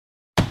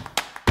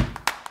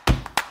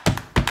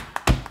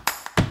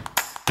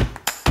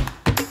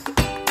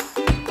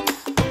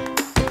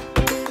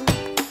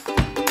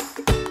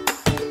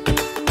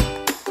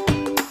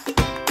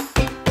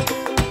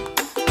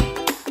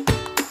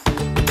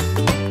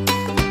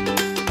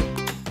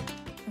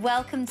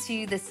Welcome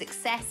to the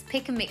Success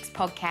Pick and Mix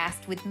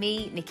podcast with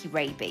me, Nicky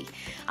Raby.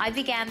 I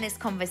began this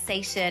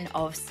conversation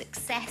of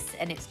success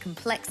and its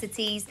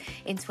complexities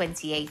in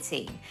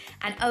 2018.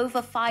 And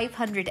over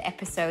 500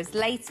 episodes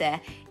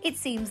later, it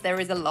seems there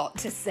is a lot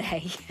to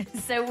say.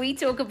 So we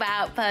talk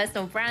about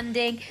personal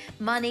branding,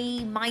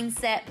 money,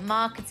 mindset,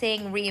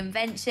 marketing,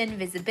 reinvention,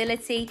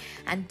 visibility,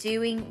 and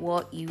doing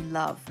what you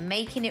love,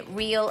 making it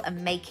real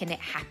and making it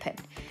happen.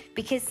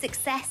 Because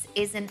success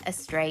isn't a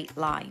straight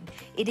line.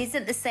 It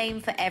isn't the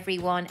same for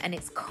everyone, and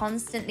it's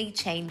constantly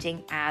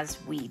changing as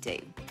we do.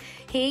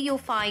 Here you'll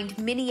find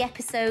mini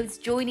episodes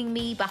joining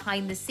me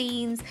behind the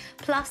scenes,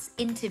 plus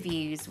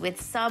interviews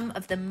with some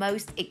of the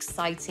most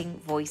exciting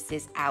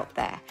voices out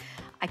there.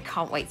 I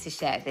can't wait to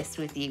share this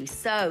with you.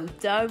 So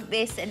don't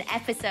miss an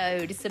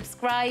episode.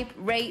 Subscribe,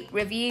 rate,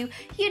 review,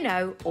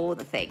 all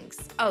the things.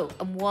 Oh,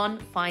 and one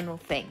final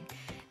thing.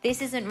 This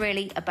isn't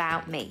really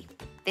about me.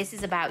 This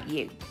is about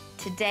you.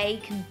 Today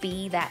can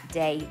be that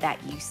day that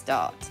you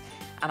start,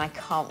 and I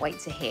can't wait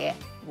to hear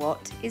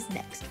what is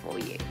next for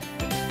you.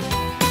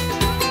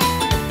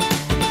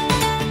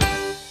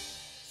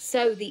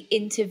 So the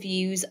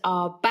interviews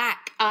are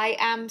back. I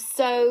am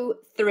so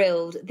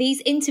thrilled.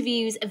 These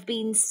interviews have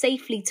been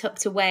safely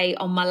tucked away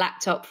on my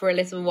laptop for a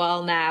little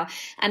while now,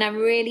 and I'm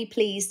really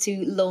pleased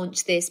to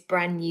launch this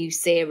brand new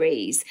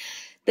series.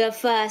 The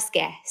first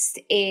guest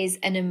is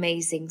an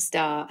amazing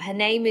star. Her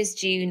name is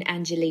June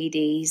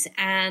Angelides,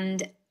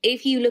 and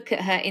if you look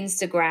at her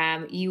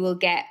Instagram, you will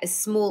get a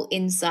small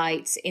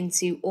insight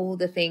into all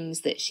the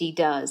things that she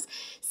does.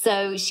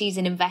 So she's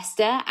an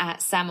investor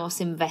at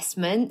Samos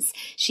Investments.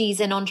 She's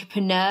an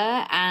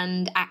entrepreneur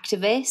and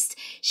activist.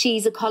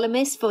 She's a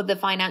columnist for the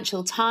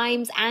Financial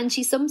Times, and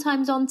she's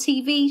sometimes on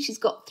TV. She's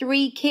got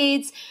 3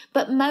 kids,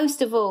 but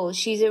most of all,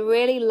 she's a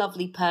really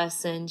lovely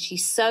person.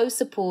 She's so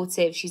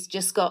supportive. She's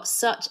just got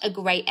such a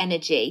great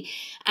energy.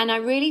 And I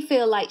really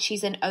feel like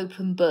she's an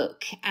open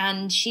book,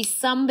 and she's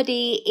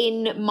somebody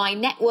in my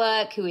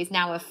network who is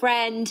now a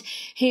friend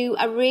who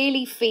I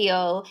really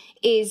feel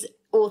is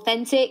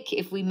authentic,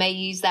 if we may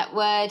use that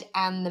word,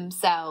 and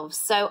themselves.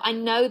 So I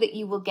know that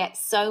you will get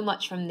so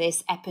much from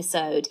this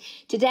episode.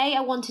 Today,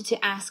 I wanted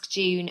to ask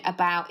June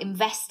about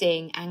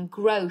investing and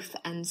growth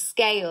and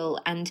scale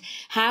and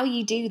how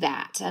you do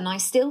that. And I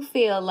still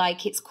feel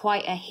like it's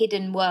quite a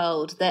hidden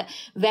world that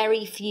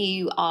very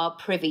few are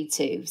privy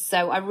to.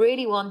 So I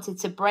really wanted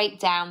to break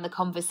down the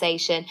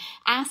conversation,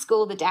 ask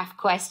all the daft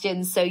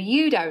questions so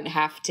you don't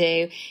have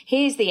to.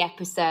 Here's the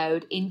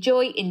episode.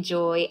 Enjoy,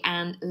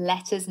 and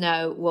let us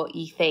know what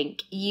you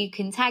think. You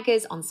can tag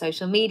us on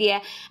social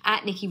media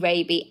at Nicky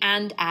Raby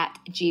and at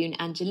June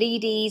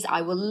Angelides.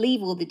 I will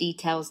leave all the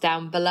details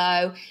down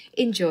below.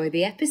 Enjoy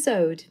the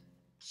episode.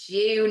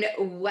 June,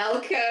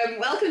 welcome.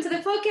 Welcome to the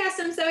podcast.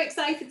 I'm so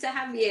excited to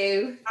have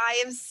you.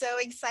 I am so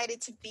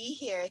excited to be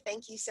here.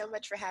 Thank you so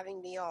much for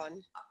having me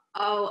on.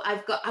 Oh,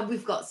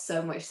 we've got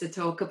so much to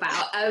talk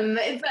about.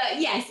 But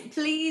yes,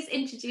 please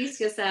introduce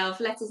yourself.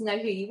 Let us know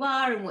who you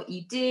are and what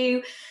you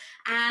do.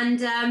 And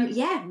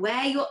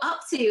where you're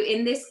up to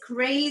in this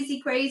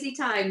crazy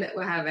time that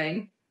we're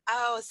having.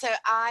 Oh, so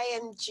I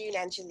am June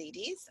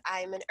Angelides.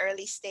 I'm an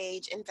early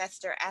stage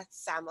investor at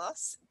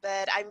Samos,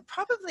 but I'm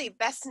probably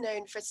best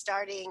known for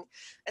starting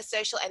a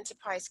social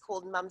enterprise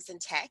called Mums in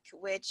Tech,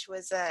 which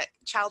was a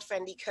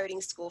child-friendly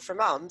coding school for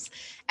moms.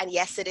 And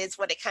yes, it is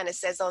what it kind of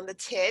says on the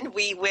tin.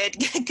 We would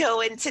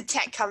go into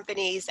tech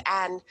companies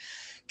and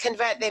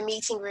convert their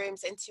meeting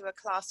rooms into a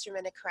classroom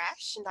and a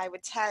crash. And I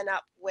would turn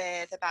up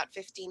with about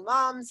 15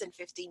 moms and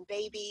 15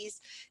 babies.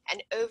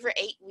 And over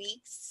 8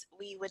 weeks,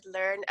 we would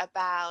learn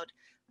about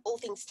all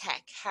things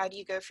tech. How do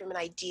you go from an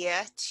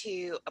idea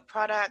to a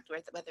product,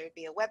 whether it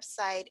be a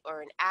website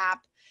or an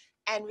app,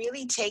 and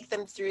really take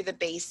them through the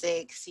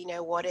basics.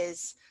 What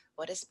is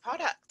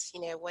product?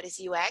 What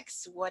is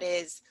UX? What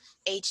is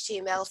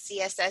HTML,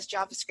 CSS,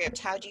 JavaScript?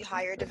 How do you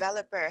hire a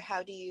developer?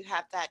 How do you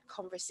have that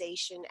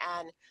conversation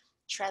and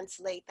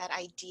translate that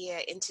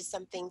idea into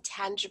something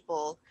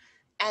tangible?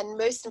 And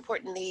most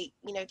importantly,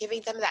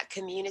 giving them that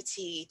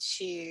community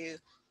to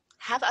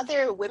have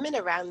other women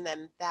around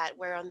them that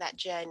were on that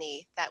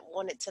journey, that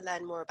wanted to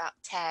learn more about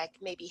tech,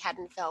 maybe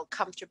hadn't felt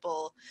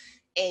comfortable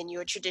in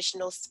your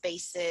traditional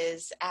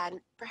spaces,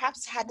 and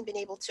perhaps hadn't been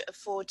able to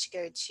afford to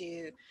go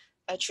to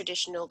a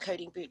traditional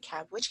coding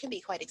bootcamp, which can be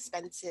quite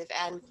expensive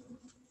and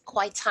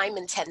quite time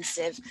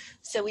intensive.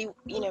 So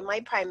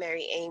my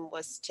primary aim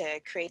was to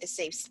create a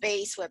safe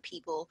space where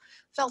people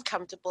felt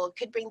comfortable,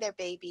 could bring their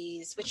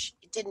babies, which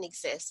didn't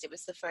exist. It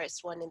was the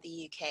first one in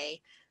the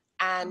UK.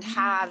 And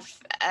have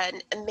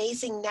an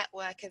amazing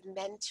network of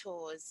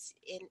mentors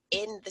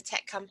in the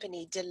tech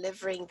company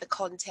delivering the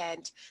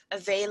content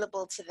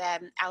available to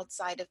them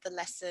outside of the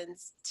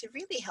lessons to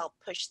really help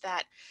push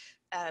that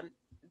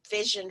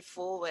vision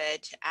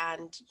forward.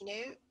 And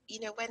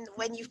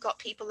when you've got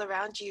people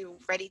around you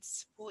ready to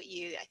support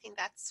you, I think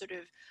that's sort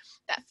of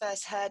that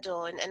first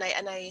hurdle. And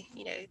I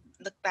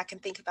look back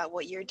and think about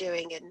what you're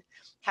doing and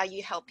how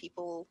you help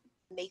people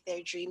make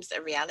their dreams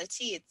a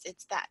reality.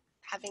 It's that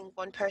having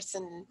one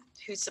person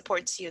who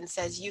supports you and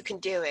says you can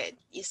do it.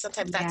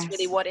 Sometimes that's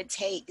really Yes. what it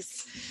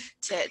takes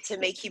to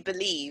make you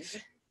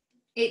believe.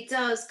 It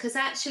does, because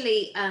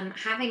actually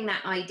having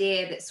that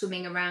idea that's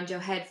swimming around your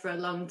head for a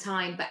long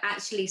time, but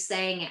actually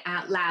saying it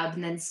out loud,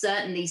 and then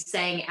certainly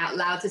saying it out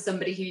loud to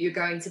somebody who you're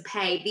going to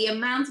pay, the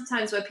amount of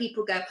times where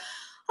people go,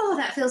 oh,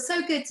 that feels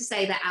so good to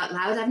say that out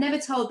loud. I've never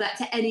told that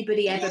to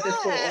anybody ever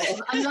before.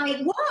 I'm like,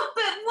 what?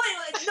 But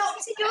what? Not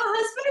to your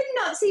husband,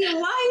 not to your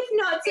wife,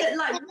 not to,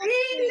 like,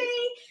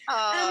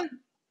 really?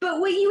 But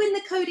were you in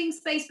the coding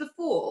space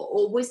before,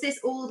 or was this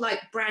all like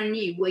brand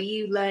new? Were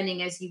you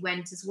learning as you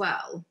went as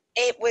well?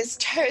 It was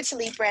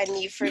totally brand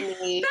new for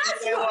me.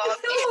 That's what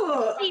I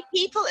thought.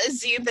 People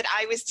assume that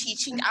I was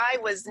teaching. I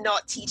was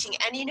not teaching.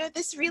 And,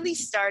 this really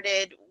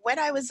started when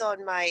I was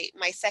on my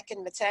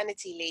second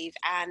maternity leave,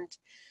 and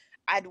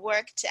I'd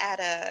worked at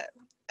a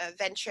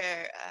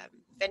venture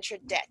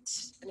debt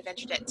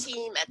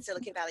team at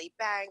Silicon Valley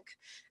Bank.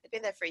 I'd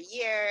been there for a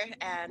year,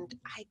 and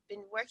I'd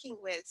been working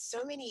with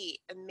so many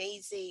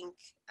amazing,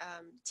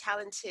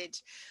 talented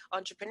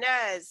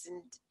entrepreneurs,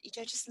 and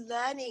just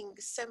learning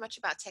so much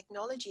about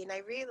technology. And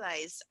I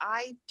realized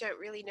I don't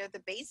really know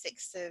the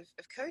basics of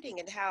coding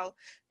and how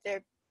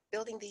they're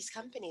building these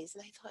companies.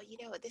 And I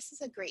thought, this is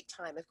a great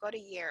time. I've got a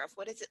year of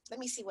what is it? Let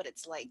me see what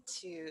it's like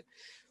to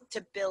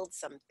build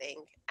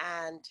something.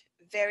 And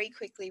very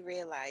quickly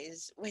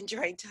realized when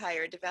trying to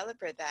hire a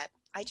developer that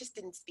I just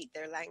didn't speak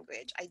their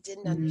language. I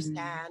didn't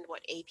understand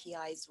what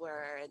APIs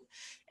were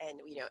and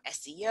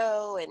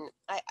SEO, and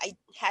I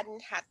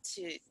hadn't had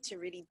to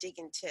really dig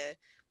into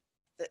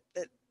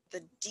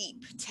the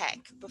deep tech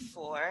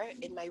before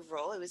in my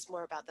role. It was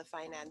more about the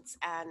finance,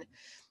 and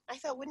I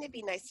thought, wouldn't it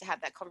be nice to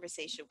have that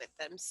conversation with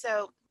them?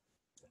 So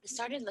I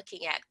started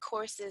looking at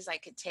courses I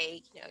could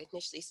take. I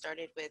initially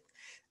started with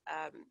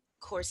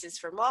courses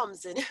for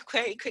moms, and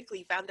very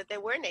quickly found that there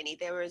weren't any.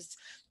 There was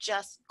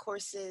just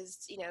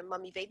courses,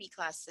 mommy baby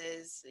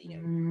classes,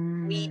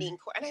 weaning.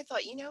 And I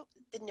thought,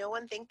 did no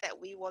one think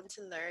that we want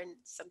to learn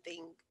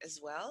something as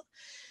well?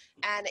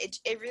 And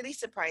it really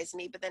surprised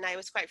me. But then I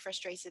was quite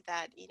frustrated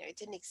that, it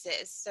didn't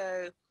exist.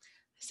 So I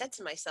said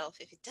to myself,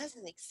 if it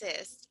doesn't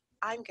exist,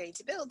 I'm going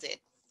to build it.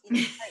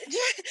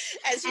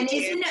 As you and do.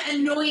 isn't it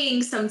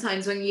annoying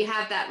sometimes when you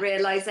have that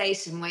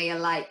realization where you're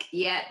like,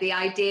 yeah, the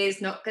idea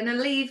is not going to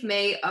leave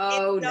me.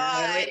 Oh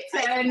no, it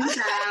turns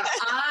out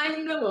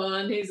I'm the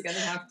one who's going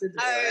to have to do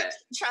it.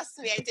 Trust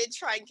me, I did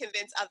try and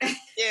convince others to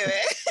do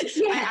it.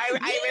 Yeah,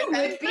 I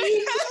remember would be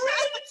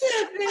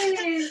great at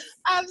this.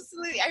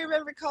 Absolutely. I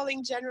remember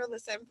calling General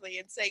Assembly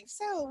and saying,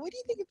 so what do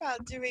you think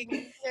about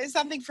doing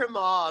something for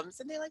moms?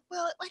 And they're like,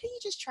 well, why don't you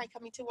just try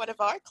coming to one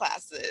of our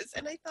classes?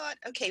 And I thought,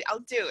 okay, I'll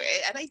do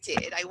it. And I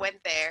did. I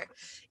went there,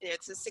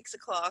 it's a 6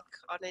 o'clock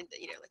on a,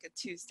 like a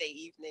Tuesday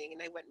evening.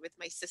 And I went with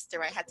my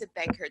sister. I had to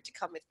beg her to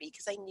come with me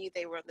because I knew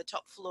they were on the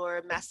top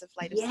floor, massive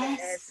flight of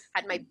stairs,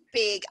 had my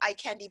big eye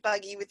candy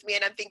buggy with me.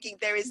 And I'm thinking,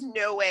 there is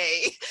no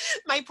way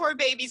my poor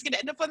baby's going to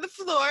end up on the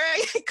floor.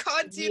 I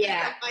can't do this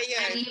on my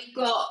own. And you've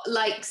got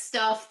like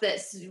stuff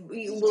that's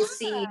you will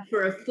see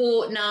for a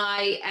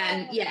fortnight,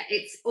 and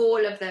it's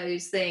all of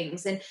those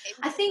things. And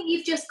I think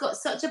you've just got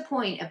such a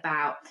point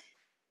about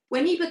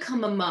when you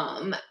become a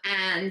mum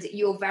and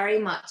you're very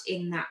much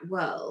in that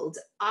world.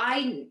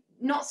 I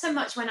not so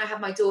much when I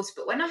have my daughter,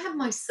 but when I have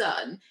my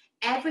son,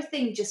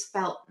 everything just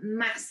felt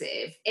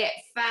massive. It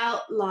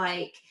felt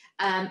like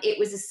it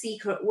was a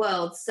secret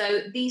world.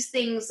 So these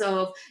things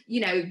of,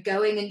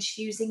 going and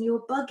choosing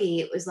your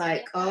buggy, it was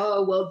like,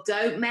 oh, well,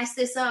 don't mess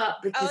this up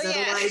because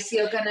otherwise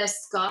you're going to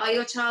scar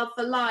your child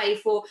for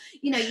life. Or,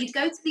 you'd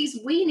go to these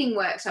weaning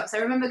workshops. I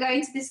remember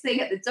going to this thing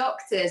at the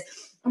doctor's,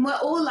 and we're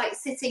all like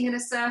sitting in a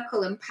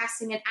circle and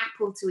passing an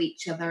apple to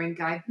each other and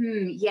going,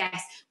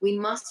 yes, we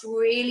must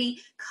really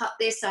cut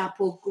this up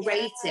or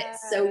grate it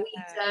so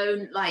we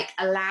don't like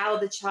allow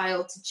the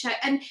child to choke.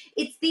 And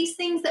it's these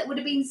things that would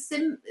have been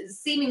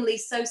seemingly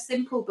so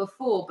simple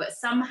before, but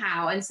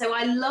somehow. And so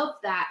I love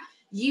that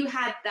you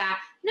had that.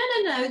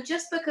 No,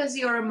 just because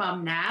you're a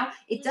mum now,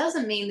 it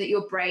doesn't mean that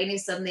your brain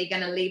is suddenly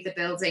going to leave the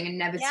building and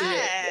never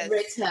to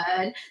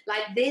return.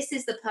 Like, this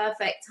is the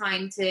perfect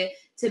time to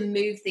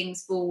move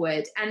things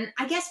forward. And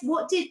I guess,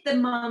 what did the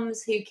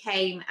mums who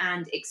came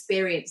and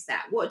experienced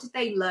that, what did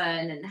they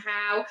learn, and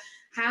how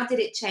did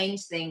it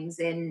change things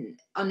in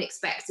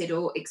unexpected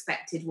or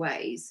expected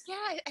ways?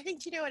 Yeah, I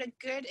think, what a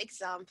good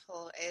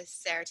example is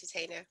Sarah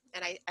Titano.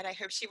 And I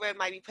hope she won't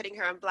mind me putting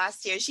her on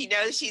blast here. She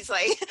knows she's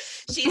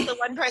the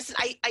one person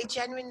I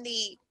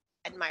genuinely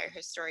admire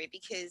her story,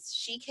 because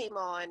she came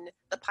on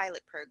the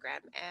pilot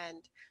program and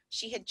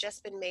she had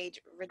just been made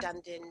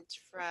redundant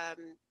from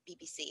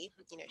BBC.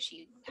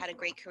 She had a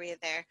great career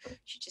there.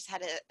 She just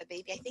had a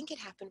baby. I think it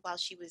happened while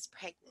she was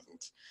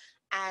pregnant.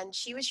 And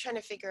she was trying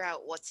to figure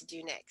out what to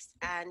do next.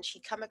 And she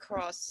come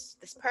across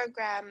this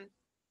program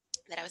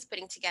that I was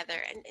putting together,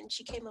 and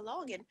she came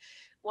along. And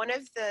one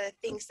of the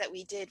things that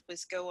we did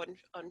was go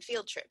on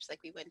field trips. Like,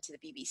 we went to the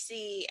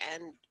BBC,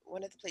 and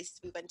one of the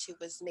places we went to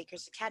was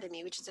Makers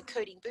Academy, which is a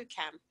coding boot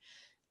camp.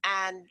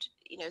 And,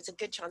 it's a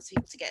good chance for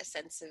people to get a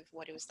sense of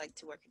what it was like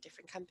to work at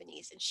different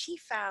companies. And she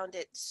found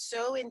it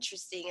so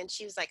interesting. And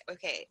she was like,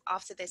 okay,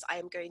 after this, I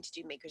am going to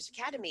do Makers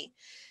Academy.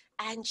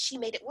 And she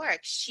made it work.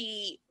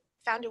 She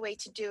found a way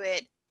to do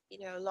it,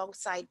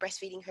 alongside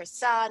breastfeeding her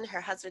son.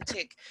 Her husband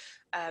took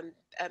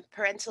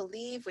parental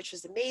leave, which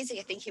was amazing.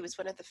 I think he was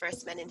one of the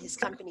first men in his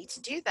company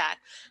to do that.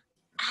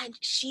 And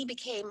she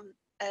became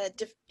a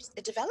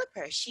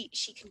developer. She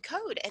can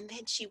code, and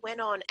then she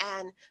went on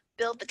and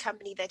built the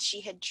company that she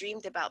had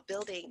dreamed about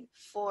building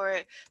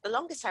for the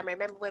longest time. I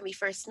remember when we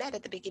first met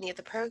at the beginning of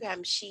the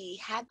program, she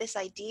had this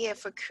idea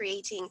for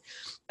creating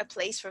a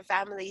place for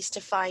families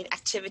to find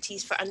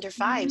activities for under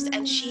fives,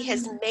 and she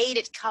has made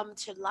it come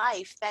to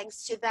life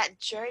thanks to that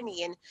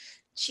journey. And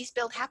she's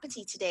built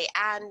Happity today,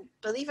 and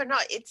believe it or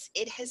not,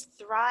 it has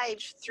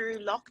thrived through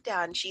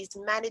lockdown. She's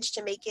managed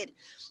to make it,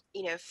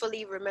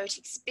 fully remote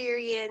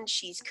experience.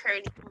 She's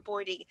currently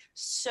onboarding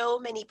so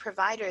many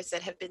providers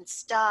that have been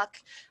stuck,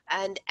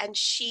 and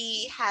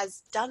she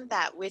has done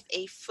that with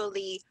a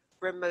fully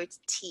remote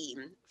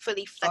team,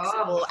 fully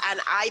flexible, and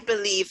I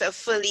believe a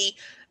fully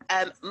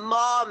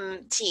mom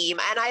team.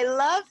 And I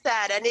love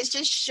that, and it's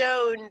just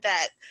shown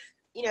that,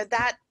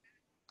 that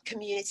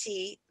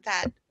community,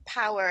 that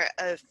power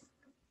of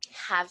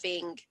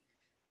having,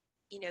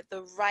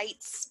 the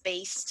right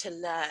space to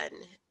learn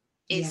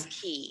is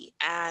key.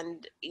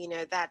 And,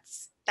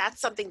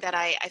 that's something that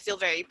I feel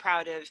very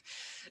proud of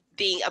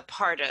being a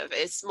part of,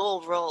 a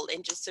small role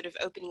in just sort of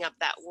opening up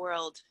that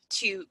world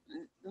to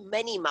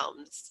many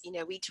moms.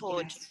 We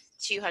taught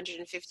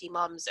 250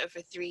 moms over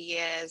 3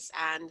 years,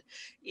 and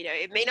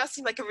it may not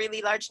seem like a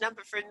really large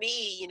number for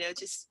me,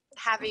 just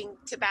having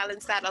to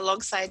balance that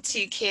alongside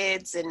 2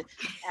 kids, and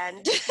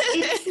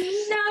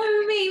it's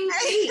no mean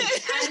feat.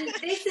 And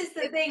this is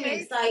the thing,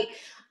 it's like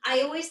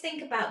I always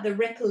think about the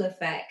ripple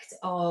effect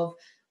of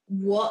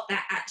what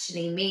that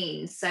actually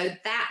means. So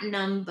that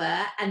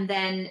number, and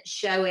then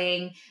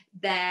showing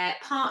their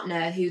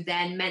partner, who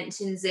then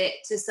mentions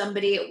it to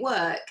somebody at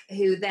work,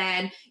 who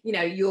then,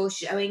 you're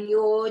showing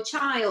your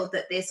child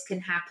that this can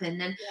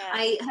happen. And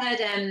I heard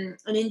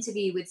an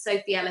interview with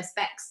Sophie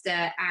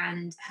Ellis-Bextor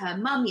and her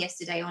mum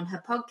yesterday on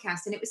her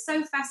podcast, and it was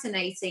so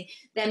fascinating,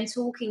 them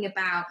talking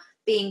about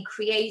being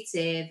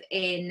creative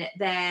in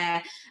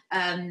their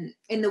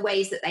in the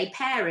ways that they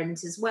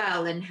parent as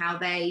well, and how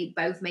they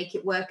both make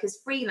it work as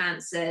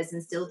freelancers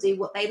and still do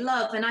what they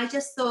love. And I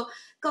just thought,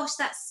 gosh,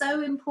 that's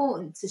so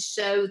important to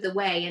show the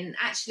way. And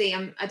actually,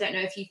 I don't know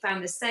if you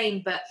found the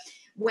same, but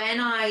when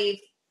I've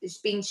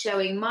been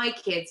showing my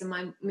kids,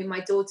 and my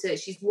daughter,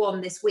 she's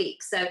 1 this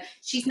week, so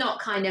she's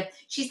not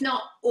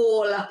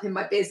all up in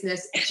my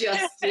business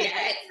just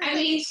yet. I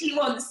mean, she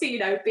wants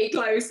to, be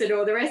close and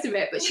all the rest of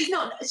it, but she's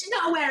not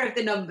aware of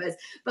the numbers.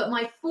 But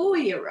my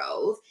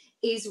 4-year-old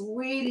is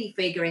really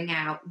figuring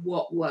out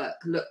what work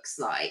looks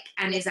like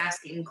and is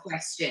asking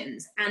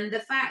questions. And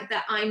the fact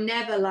that I'm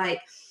never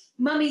like,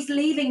 Mummy's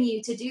leaving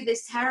you to do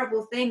this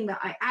terrible thing that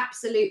I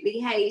absolutely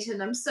hate,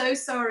 and I'm so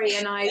sorry,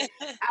 and I've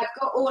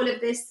got all of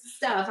this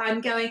stuff.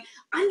 I'm going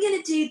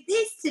to do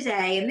this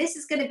today, and this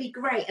is going to be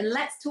great, and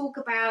let's talk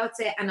about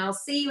it, and I'll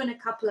see you in a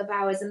couple of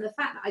hours. And the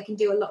fact that I can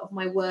do a lot of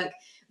my work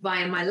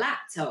via my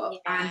laptop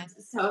and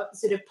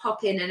sort of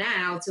pop in and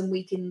out, and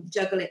we can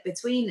juggle it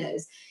between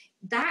us,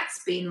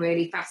 that's been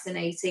really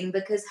fascinating,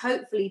 because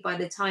hopefully by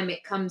the time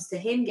it comes to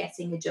him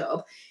getting a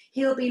job,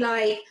 he'll be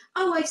like,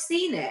 oh, I've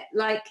seen it.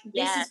 Like,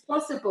 this is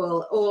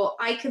possible, or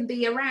I can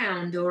be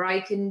around, or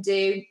I can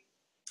do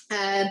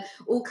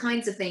all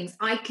kinds of things.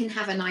 I can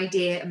have an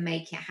idea and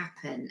make it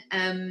happen.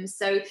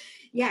 So,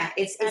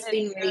 it's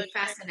been really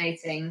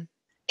fascinating.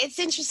 It's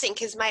interesting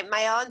because my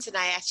aunt and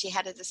I actually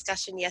had a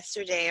discussion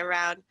yesterday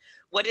around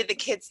what do the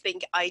kids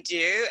think I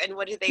do, and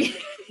what do they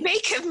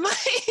make of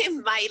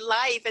my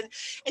life,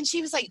 and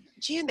she was like,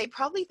 June, they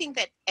probably think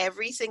that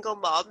every single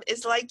mom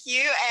is like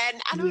you, and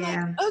I'm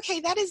like, okay,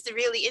 that is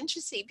really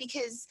interesting,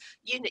 because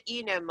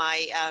you know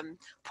my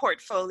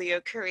portfolio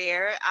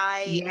career.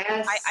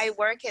 I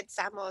work at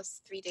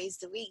Samos 3 days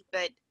a week,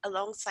 but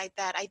alongside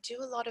that, I do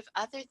a lot of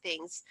other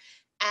things.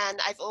 And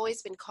I've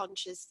always been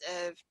conscious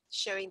of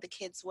showing the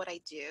kids what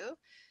I do.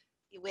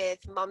 With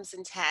Mums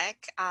in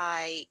Tech,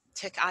 I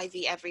took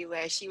Ivy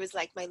everywhere. She was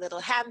like my little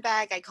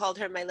handbag. I called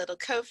her my little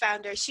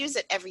co-founder. She was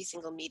at every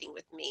single meeting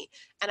with me.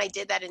 And I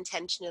did that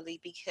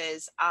intentionally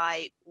because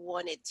I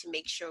wanted to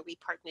make sure we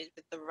partnered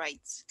with the right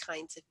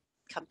kinds of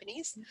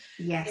companies.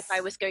 If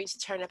I was going to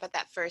turn up at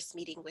that first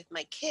meeting with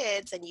my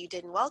kids and you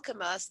didn't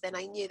welcome us, then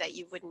I knew that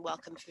you wouldn't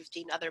welcome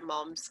 15 other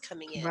moms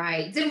coming in.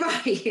 Right.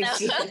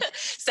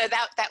 So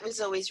that was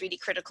always really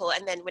critical.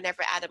 And then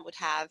whenever Adam would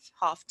have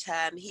half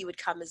term, he would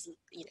come as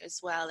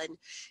well,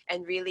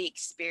 and really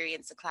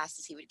experience the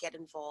classes. He would get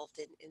involved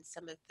in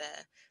some of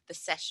the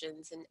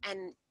sessions,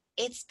 and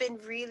it's been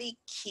really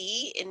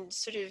key in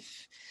sort of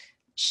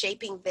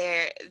shaping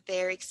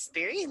their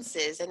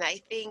experiences. And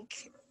I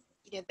think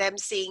them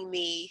seeing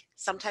me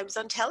sometimes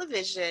on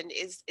television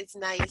is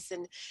nice,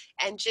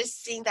 and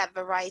just seeing that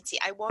variety.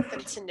 I want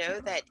them to know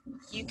that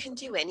you can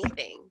do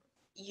anything.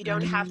 you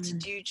don't have to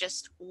do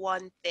just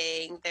one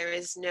thing. There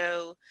is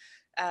no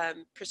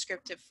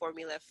prescriptive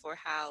formula for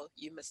how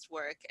you must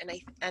work,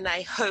 and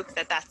I hope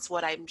that that's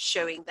what I'm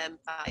showing them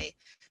by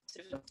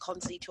sort of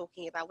constantly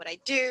talking about what I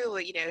do, or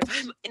you know, if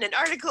I'm in an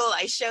article,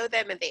 I show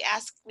them and they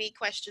ask me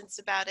questions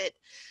about it.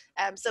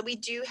 So we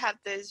do have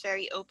those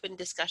very open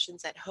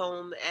discussions at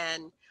home,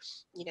 and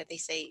you know, they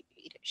say,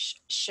 you know,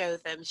 show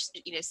them,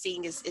 you know,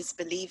 seeing is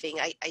believing.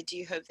 I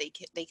do hope they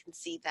can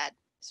see that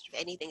sort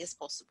of anything is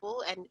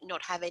possible and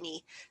not have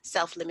any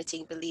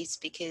self-limiting beliefs,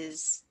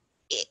 because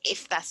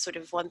if that's sort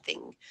of one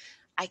thing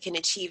I can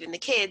achieve in the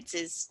kids,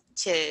 is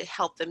to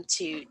help them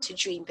to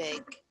dream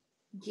big.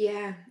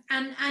 Yeah,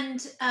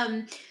 and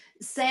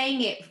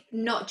saying it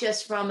not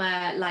just from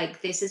a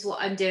like, this is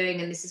what I'm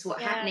doing and this is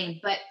what's happening,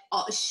 but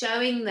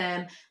showing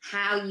them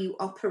how you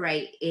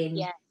operate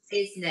in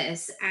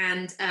business.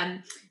 And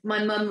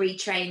my mum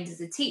retrained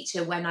as a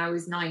teacher when I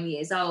was 9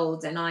 years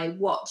old, and I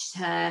watched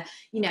her,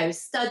 you know,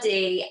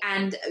 study.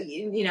 And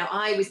you know,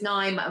 I was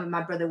 9,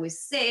 my brother was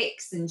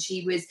 6, and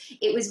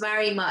it was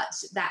very much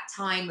that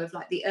time of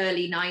like the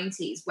early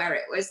 90s, where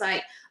it was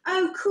like,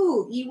 oh,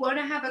 cool, you want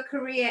to have a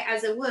career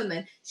as a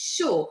woman?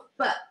 Sure.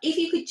 But if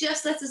you could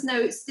just let us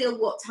know still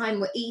what time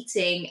we're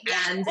eating,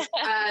 and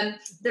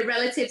the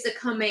relatives are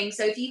coming.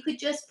 So if you could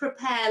just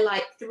prepare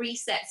like 3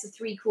 sets of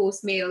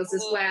 3-course meals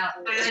as well.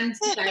 And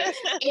you know,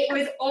 it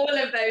was all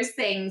of those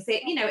things.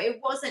 You know, it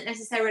wasn't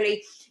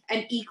necessarily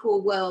an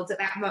equal world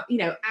about, you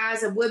know,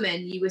 as a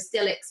woman, you were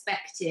still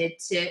expected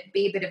to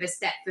be a bit of a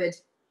Stepford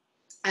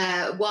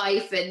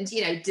wife and,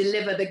 you know,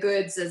 deliver the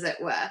goods, as it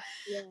were.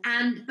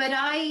 But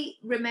I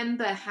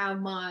remember how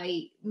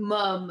my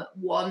mum,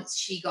 once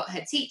she got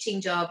her teaching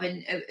job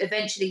and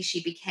eventually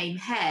she became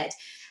head,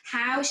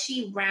 how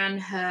she ran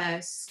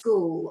her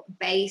school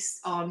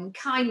based on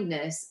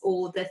kindness,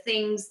 or the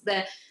things,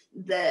 the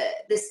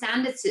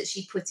standards that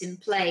she put in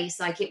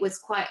place. Like, it was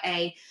quite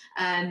a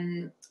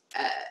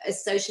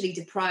socially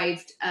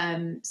deprived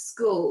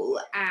school,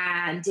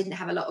 and didn't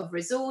have a lot of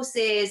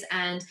resources.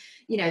 And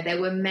you know,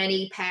 there were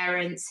many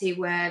parents who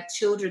were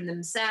children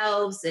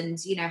themselves,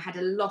 and you know, had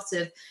a lot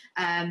of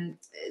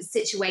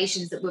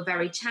situations that were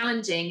very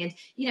challenging. And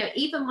you know,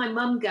 even my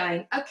mum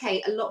going,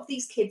 okay, a lot of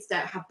these kids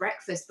don't have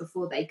breakfast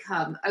before they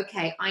come.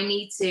 Okay, I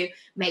need to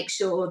make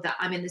sure that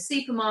I'm in the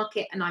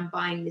supermarket and I'm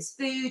buying this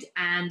food,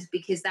 and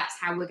because that's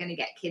how we're going to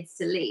get kids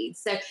to lead.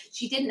 So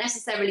she didn't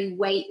necessarily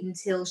wait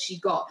until she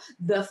got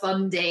the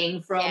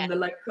funding from the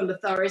local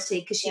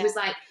authority, because she was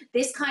like,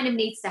 this kind of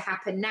needs to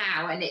happen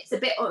now, and it's a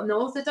bit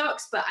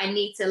unorthodox, but I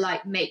need to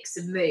like make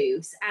some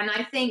moves. And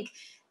I think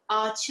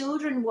our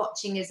children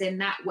watching us in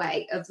that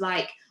way of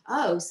like,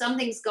 oh,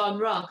 something's gone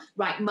wrong,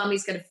 right,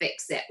 mummy's going to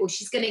fix it, or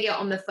she's going to get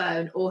on the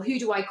phone, or who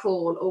do I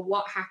call, or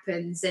what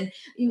happens? And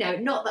you know,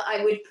 not that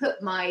I would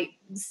put my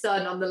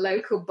son on the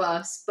local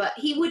bus, but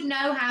he would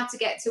know how to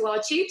get to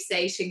our tube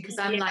station, because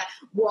I'm like,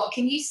 what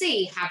can you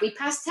see? Have we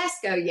passed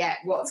Tesco yet?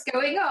 What's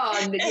going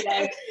on? You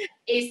know,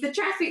 is the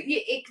traffic,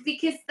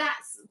 because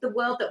that's the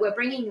world that we're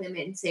bringing them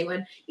into.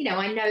 And you know,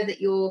 I know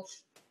that you're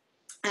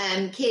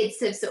kids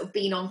have sort of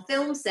been on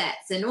film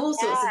sets and all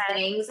sorts of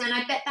things, and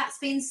I bet that's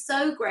been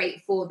so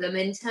great for them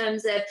in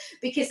terms of,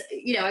 because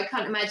you know, I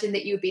can't imagine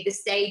that you would be the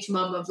stage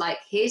mum of like,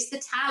 here's the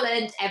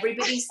talent,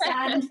 everybody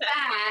stand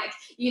back.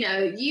 You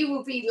know, you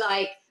will be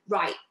like,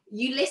 right,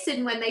 you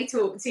listen when they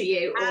talk to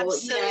you, or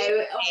you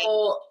know,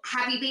 or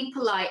have you been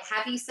polite?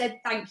 Have you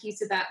said thank you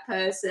to that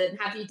person?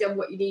 Have you done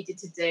what you needed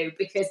to do?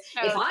 Because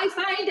if I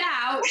find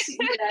out, you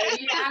know,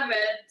 you haven't.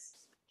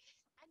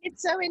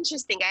 It's so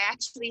interesting. I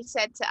actually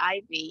said to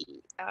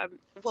Ivy,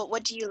 well,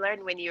 what do you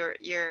learn when you're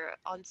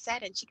on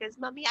set? And she goes,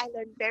 Mummy, I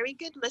learned very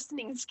good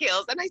listening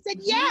skills. And I said,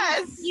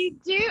 yes, you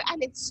do.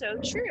 And it's so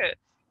true.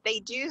 They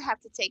do have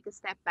to take a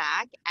step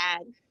back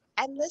and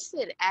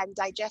listen and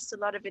digest a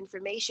lot of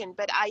information.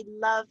 But I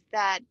love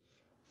that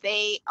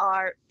they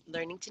are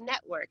learning to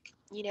network.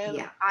 You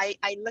know,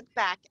 I look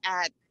back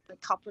at the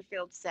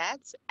Copperfield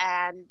set,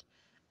 and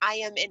I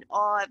am in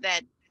awe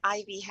that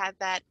Ivy had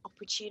that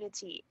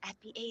opportunity at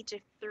the age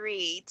of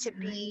 3 to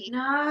be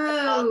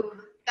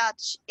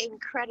such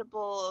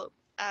incredible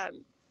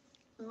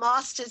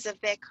masters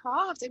of their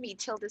craft. I mean,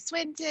 Tilda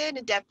Swinton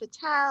and Dev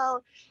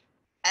Patel,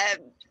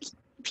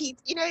 Pete,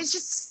 you know, it's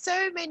just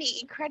so many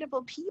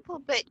incredible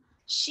people, but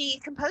she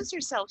composed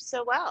herself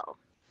so well.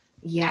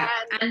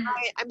 And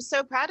I'm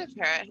so proud of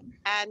her.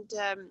 And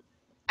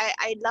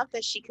I love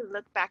that she can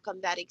look back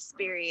on that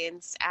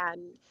experience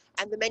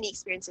and the many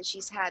experiences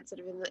she's had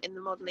sort of in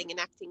the modeling and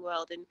acting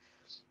world,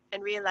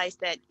 and realize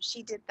that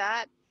she did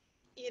that,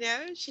 you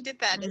know, she did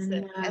that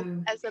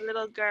as a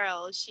little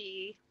girl.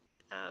 She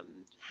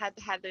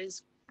had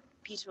those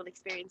beautiful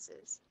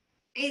experiences.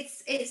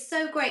 It's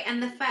so great,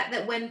 and the fact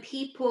that when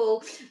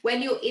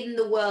you're in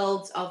the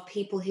world of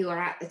people who are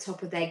at the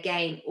top of their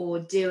game or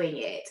doing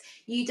it,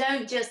 you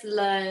don't just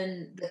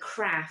learn the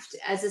craft.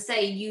 As I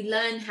say, you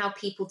learn how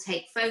people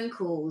take phone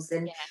calls.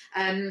 And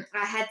Yeah.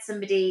 I had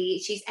somebody.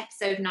 She's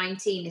episode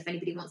 19. If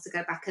anybody wants to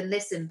go back and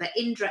listen, but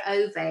Indra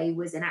Ove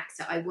was an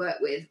actor I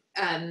worked with.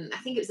 I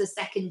think it was a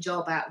second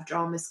job out of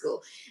drama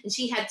school, and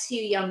she had two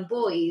young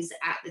boys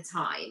at the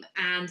time,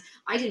 and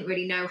I didn't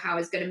really know how I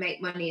was going to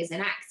make money as an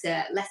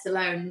actor, let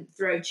alone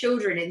throw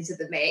children into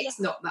the Yeah. mix.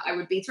 Not that I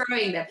would be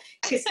throwing them,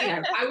 because,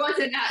 I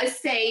wasn't at a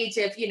stage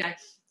of,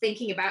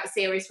 thinking about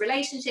serious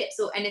relationships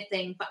or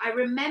anything. But I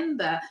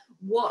remember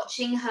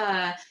watching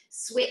her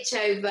switch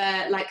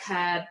over, like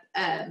her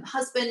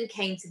husband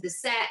came to the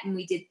set and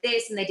we did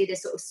this, and they did a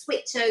sort of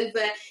switch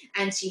over,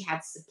 and she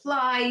had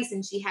supplies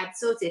and she had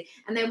sorted.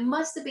 And there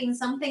must have been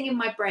something in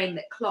my brain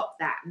that clocked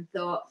that and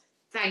thought,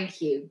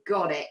 thank you,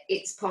 got it,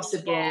 it's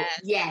possible. Yes.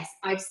 Yes,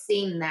 I've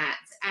seen that.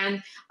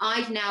 And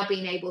I've now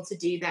been able to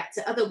do that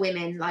to other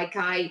women. Like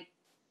I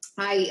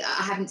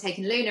haven't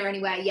taken Luna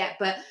anywhere yet,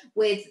 but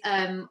with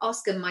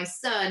Oscar, my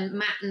son,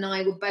 Matt and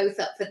I were both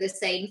up for the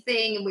same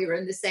thing, and we were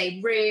in the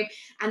same room.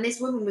 And this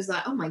woman was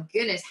like, "Oh my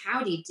goodness,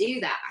 how do you do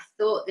that? I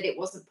thought that it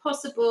wasn't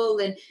possible.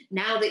 And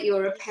now that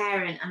you're a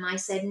parent," and I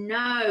said,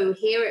 "No,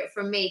 hear it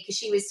from me," because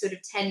she was sort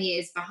of 10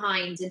 years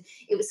behind. And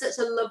it was such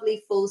a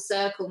lovely full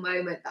circle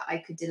moment that I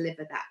could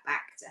deliver that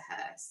back to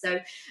her. So,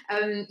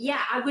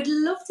 yeah, I would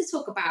love to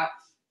talk about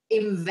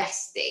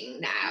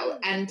investing now,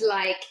 and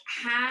like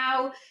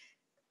how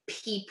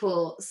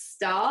people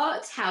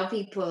start, how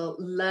people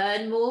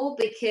learn more,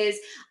 because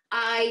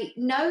I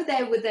know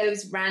there were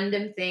those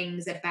random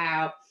things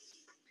about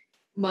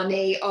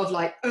money of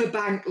like a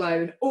bank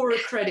loan or a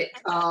credit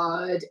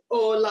card,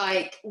 or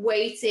like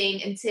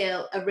waiting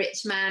until a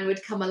rich man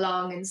would come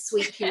along and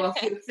sweep you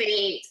off your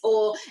feet,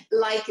 or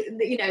like,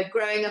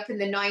 growing up in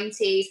the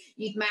 90s,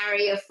 you'd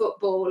marry a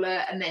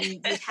footballer and then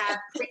you'd have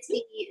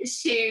pretty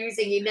shoes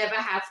and you never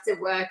have to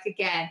work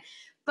again.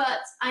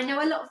 But I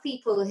know a lot of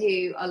people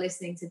who are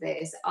listening to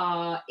this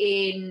are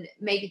in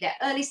maybe their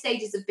early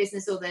stages of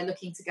business, or they're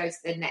looking to go to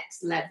the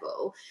next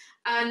level.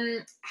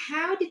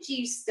 How did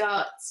you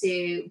start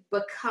to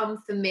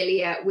become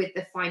familiar with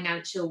the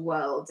financial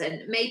world?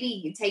 And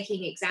maybe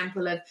taking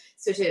example of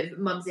sort of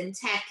mums in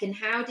tech, and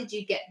how did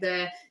you get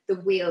the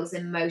wheels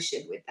in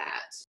motion with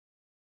that?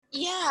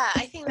 Yeah,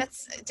 I think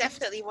that's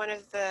definitely one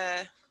of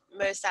the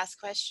most asked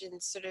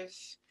questions, sort of,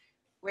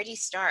 where do you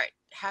start?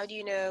 How do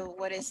you know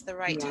what is the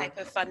right Yeah. type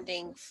of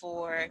funding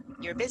for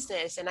your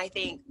business? And I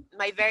think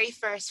my very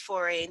first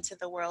foray into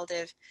the world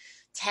of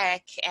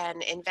tech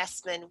and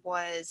investment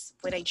was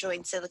when I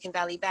joined Silicon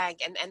Valley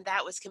Bank. And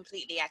that was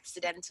completely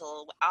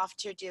accidental.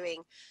 After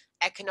doing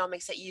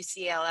economics at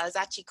UCL, I was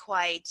actually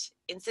quite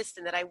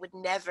insistent that I would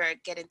never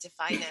get into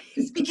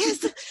finance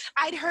because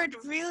I'd heard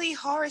really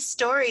horror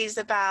stories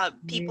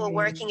about people Mm.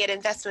 working at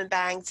investment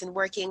banks and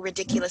working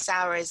ridiculous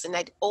hours. And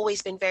I'd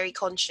always been very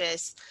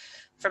conscious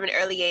from an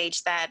early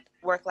age that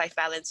work-life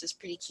balance was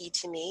pretty key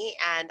to me,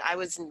 and I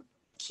wasn't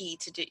key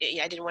to do.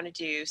 I didn't want to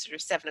do sort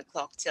of 7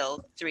 o'clock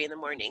till 3 in the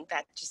morning.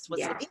 That just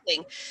wasn't Yeah.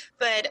 appealing.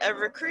 But a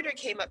recruiter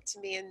came up to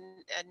me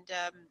and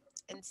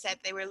said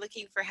they were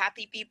looking for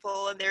happy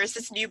people, and there was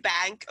this new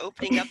bank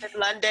opening up in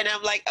London.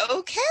 I'm like,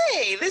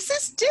 okay, this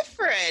is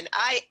different.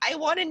 I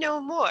want to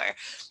know more,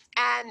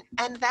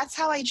 and that's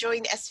how I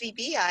joined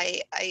SVB.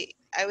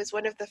 I was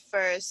one of the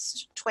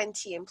first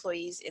 20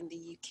 employees in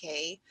the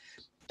UK,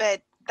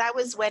 but that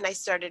was when I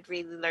started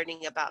really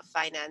learning about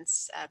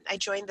finance. I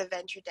joined the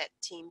venture debt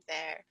team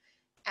there,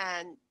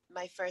 and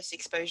my first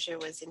exposure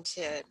was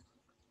into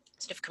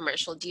sort of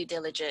commercial due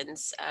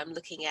diligence,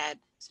 looking at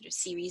sort of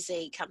Series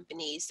A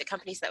companies, the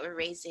companies that were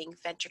raising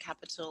venture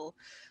capital,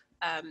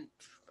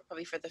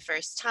 probably for the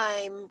first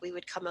time. We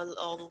would come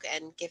along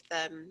and give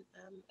them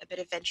a bit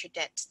of venture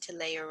debt to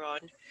layer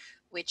on,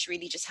 which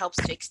really just helps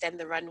to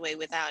extend the runway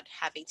without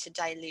having to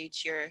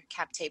dilute your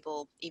cap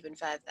table even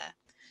further.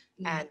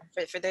 Yeah.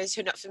 And for those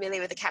who are not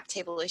familiar with the cap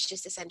table, it's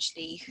just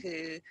essentially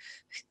who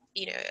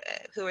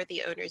are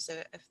the owners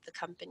of the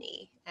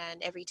company.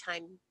 And every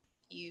time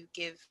you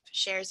give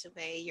shares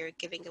away, you're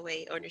giving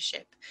away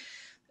ownership.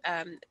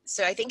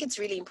 So I think it's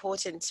really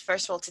important,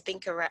 first of all, to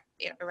think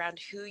around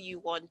who you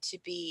want to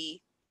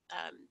be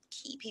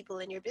key people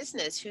in your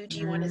business. Who do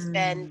you want to Mm.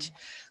 spend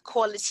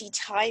quality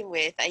time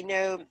with? I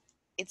know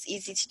it's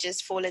easy to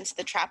just fall into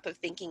the trap of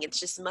thinking it's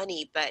just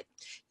money, but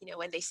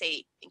when they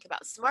say think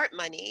about smart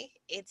money,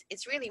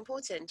 it's really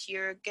important.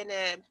 You're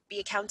gonna be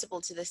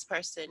accountable to this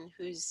person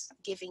who's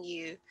giving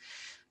you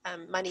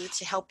money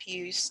to help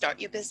you start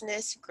your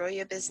business, grow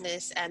your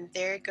business, and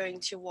they're going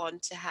to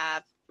want to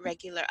have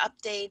regular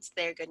updates.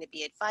 They're going to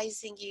be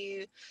advising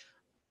you,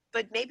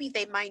 but maybe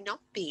they might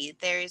not be.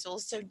 There is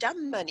also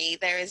dumb money.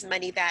 There is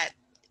money that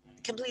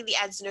completely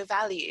adds no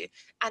value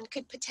and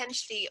could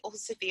potentially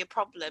also be a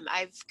problem.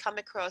 I've come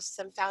across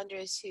some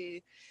founders who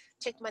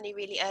took money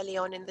really early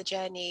on in the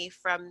journey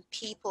from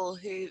people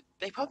who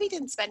they probably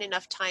didn't spend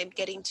enough time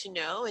getting to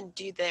know and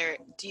do their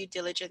due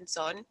diligence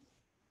on.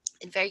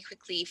 and very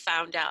quickly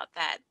found out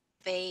that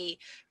they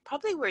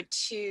probably were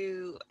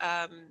too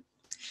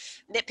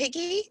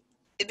nitpicky.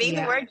 Maybe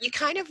the word, you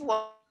kind of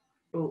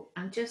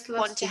I'm just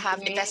want lost to you.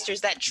 have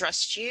investors that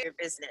trust you, your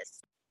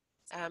business.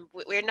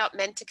 We're not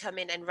meant to come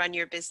in and run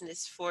your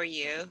business for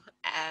you.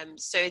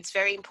 So it's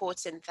very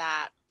important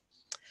that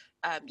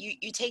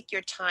you take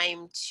your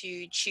time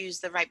to choose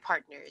the right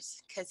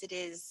partners, because it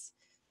is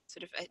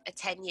sort of a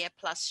 10-year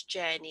plus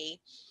journey.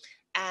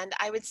 And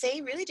I would say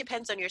it really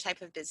depends on your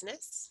type of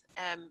business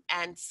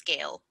and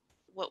scale.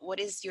 What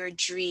is your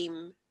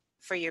dream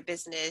for your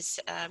business?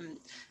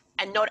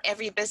 And not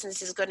every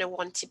business is going to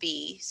want to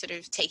be sort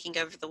of taking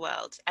over the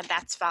world, and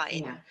that's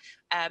fine.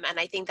 And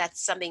I think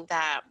that's something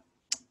that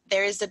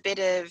there is a bit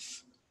of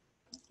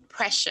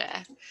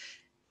pressure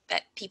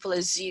that people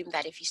assume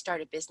that if you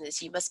start a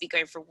business, you must be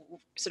going for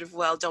sort of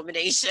world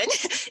domination.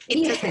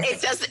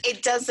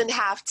 It doesn't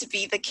have to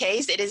be the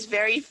case. It is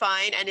very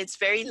fine, and it's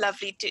very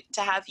lovely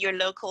to have your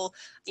local,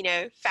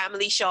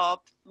 family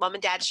shop, mom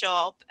and dad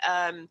shop,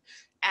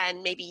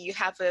 and maybe you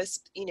have a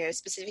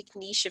specific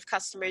niche of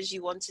customers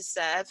you want to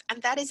serve,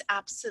 and that is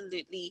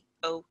absolutely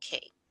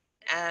okay.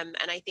 And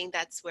I think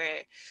that's where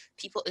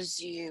people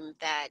assume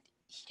that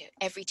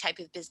every type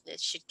of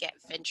business should get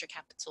venture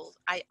capital.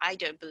 I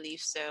don't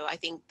believe so. I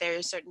think there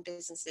are certain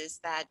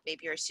businesses that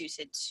maybe are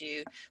suited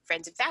to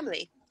friends and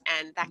family,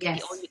 and that can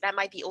be all. That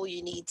might be all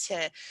you need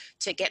to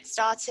get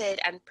started,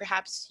 and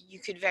perhaps you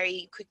could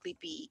very quickly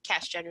be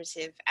cash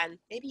generative, and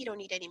maybe you don't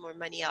need any more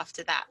money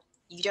after that.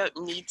 You don't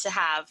need to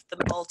have the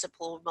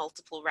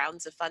multiple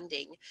rounds of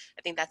funding.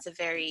 I think that's a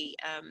very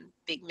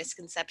big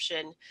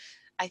misconception.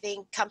 I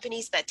think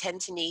companies that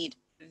tend to need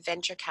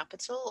venture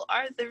capital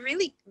are the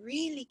really,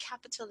 really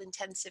capital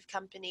intensive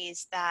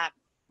companies that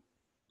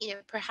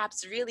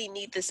perhaps really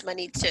need this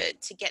money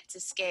to get to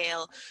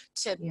scale,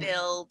 to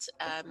build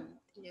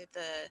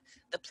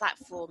the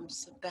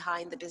platforms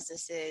behind the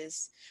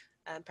businesses.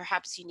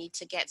 Perhaps you need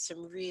to get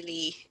some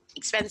really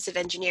expensive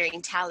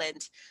engineering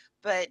talent,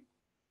 but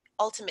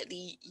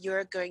ultimately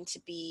you're going to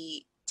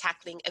be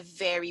tackling a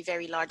very,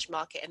 very large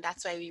market, and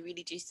that's why we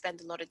really do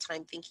spend a lot of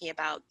time thinking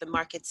about the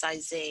market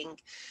sizing,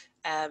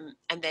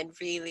 and then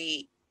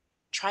really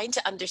trying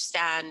to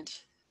understand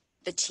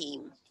the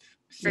team.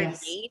 For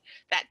me,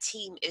 that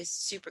team is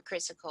super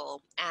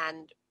critical,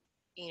 and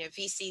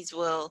VCs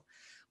will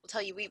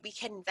tell you we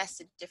can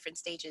invest at different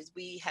stages.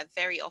 We have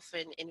very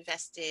often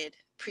invested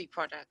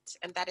pre-product,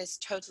 and that is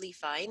totally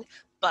fine,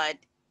 but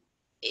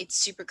it's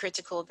super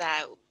critical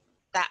that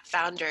that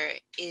founder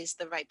is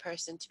the right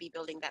person to be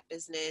building that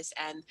business,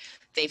 and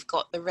they've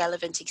got the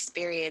relevant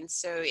experience.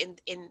 So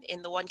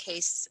in the one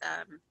case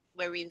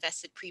where we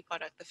invested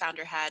pre-product, the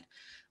founder had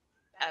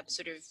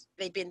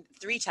they'd been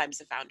 3 times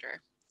the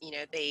founder.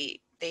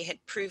 They had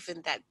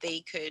proven that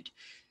they could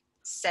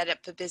set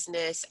up a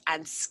business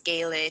and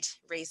scale it,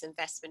 raise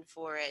investment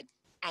for it,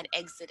 and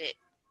exit it.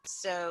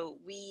 So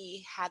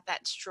we had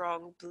that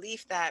strong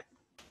belief that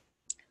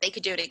they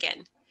could do it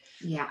again.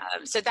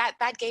 So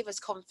that gave us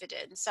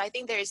confidence. So I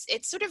think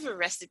it's sort of a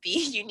recipe.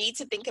 You need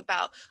to think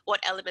about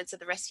what elements of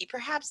the recipe.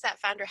 Perhaps that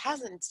founder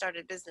hasn't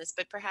started a business,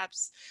 but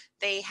perhaps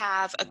they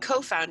have a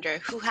co-founder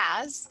who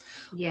has,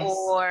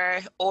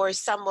 or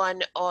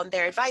someone on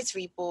their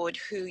advisory board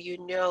who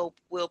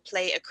will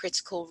play a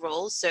critical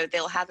role. So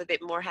they'll have a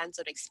bit more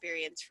hands-on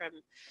experience from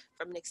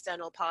an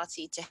external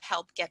party to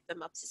help get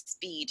them up to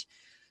speed.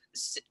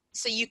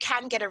 So you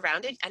can get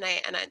around it,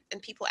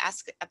 and people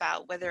ask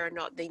about whether or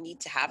not they need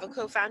to have a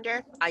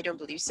co-founder. I don't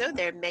believe so.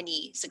 There are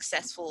many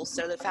successful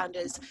solo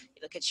founders.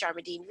 You look at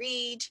Sharmadean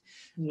Reed,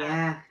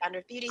 founder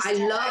of Beauty Step.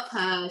 I love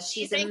her.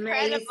 She's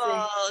incredible.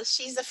 Amazing.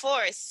 She's a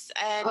force.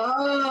 And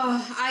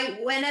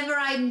whenever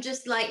I'm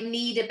just like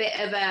need a bit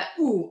of a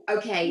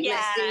let's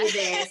do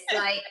this.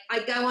 Like I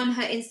go on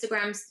her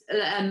Instagram,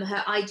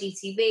 her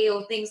IGTV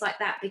or things like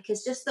that,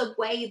 because just the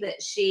way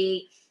that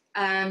she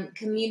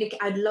communicate.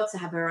 I'd love to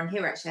have her on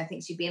here, actually. I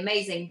think she'd be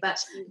amazing,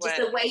 but just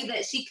the way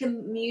that she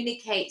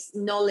communicates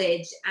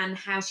knowledge and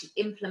how she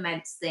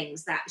implements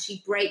things, that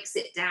she breaks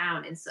it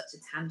down in such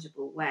a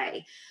tangible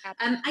way.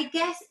 I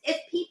guess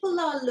if people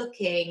are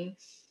looking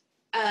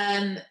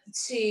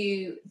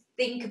to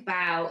think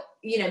about,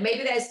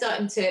 maybe they're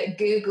starting to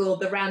Google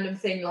the random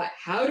thing like,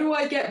 how do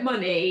I get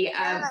money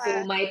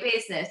for my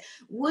business?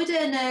 Would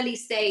an early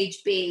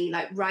stage be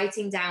like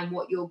writing down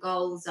what your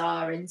goals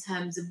are in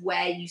terms of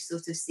where you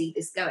sort of see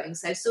this going?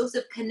 So sort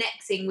of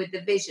connecting with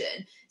the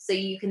vision so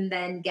you can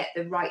then get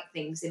the right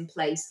things in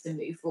place to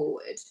move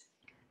forward.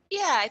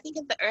 Yeah, I think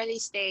at the early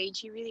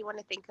stage, you really want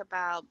to think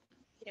about,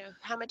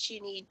 how much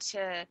you need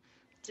to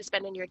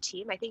spend on your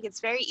team. I think it's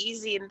very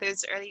easy in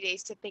those early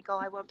days to think,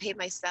 I won't pay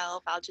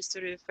myself. I'll just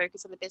sort of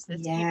focus on the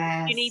business.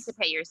 You need to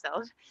pay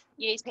yourself.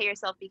 You need to pay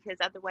yourself, because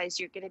otherwise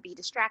you're going to be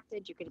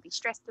distracted. You're going to be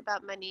stressed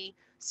about money.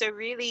 So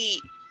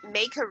really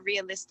make a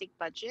realistic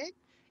budget.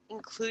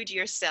 Include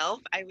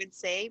yourself, I would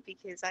say,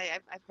 because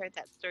I've heard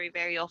that story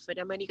very often.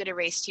 I'm only going to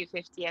raise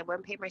 $250. I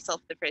won't pay myself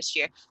the first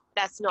year.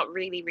 That's not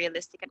really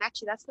realistic. And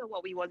actually, that's not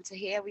what we want to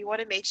hear. We want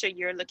to make sure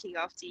you're looking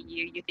after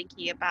you. You're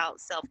thinking about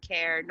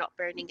self-care, not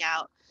burning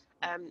out.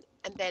 And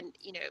then,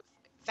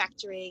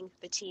 factoring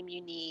the team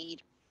you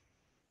need.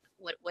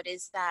 What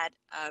is that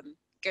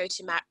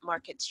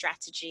go-to-market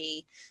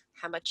strategy?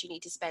 How much you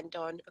need to spend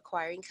on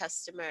acquiring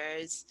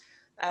customers?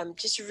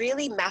 Just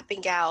really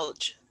mapping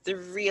out the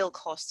real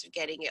cost of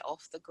getting it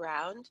off the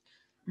ground.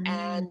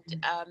 And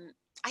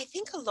I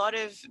think a lot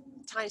of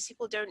times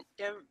people don't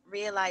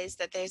realize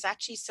that there's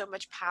actually so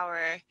much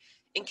power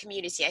in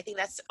community. I think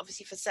that's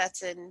obviously for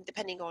certain,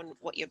 depending on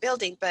what you're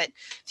building. But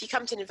if you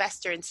come to an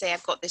investor and say,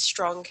 I've got this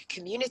strong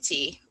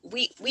community,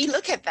 we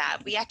look at that.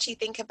 We actually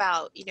think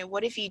about,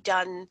 what have you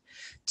done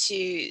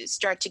to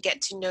start to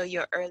get to know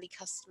your early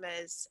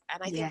customers?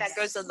 And I think that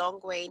goes a long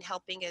way in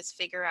helping us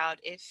figure out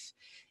if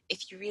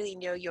you really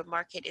know your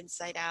market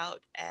inside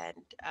out. And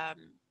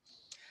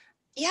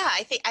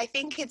I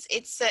think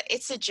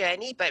it's a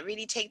journey, but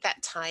really take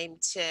that time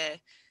to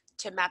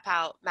map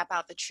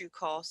out the true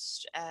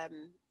cost.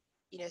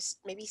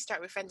 Maybe start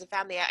with friends and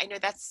family. I know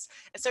that's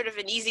a sort of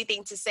an easy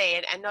thing to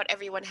say, and not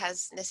everyone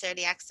has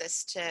necessarily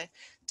access to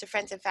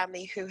friends and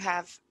family who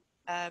have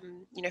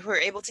who are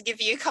able to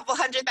give you a couple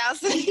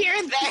 $100,000 here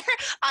and there.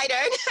 I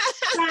don't.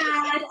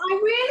 Dad, I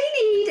really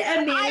need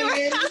 $1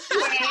 million.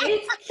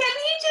 Please. Can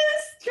you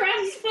just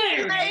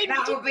transfer me?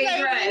 That would be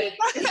great.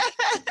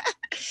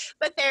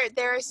 But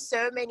there are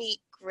so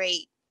many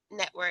great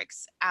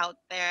networks out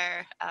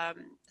there,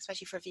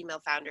 especially for female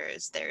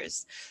founders.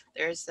 There's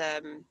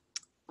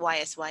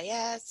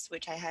YSYS,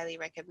 which I highly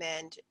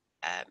recommend.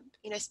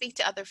 Speak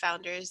to other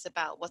founders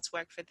about what's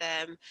worked for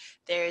them.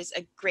 There's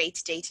a great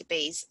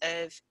database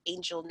of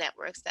angel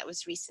networks that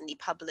was recently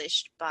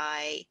published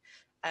by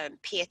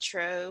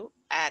Pietro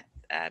at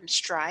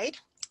Stride.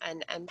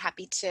 And I'm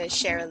happy to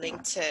share a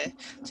link to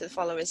the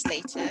followers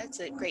later. It's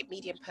a great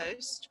Medium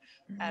post.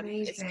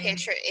 It's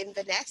Pietro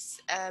Inverness.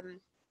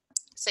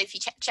 So if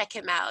you check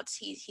him out,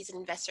 he's an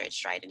investor at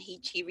Stride, and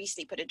he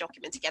recently put a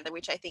document together,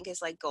 which I think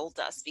is like gold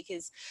dust,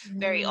 because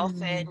very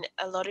often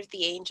a lot of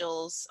the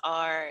angels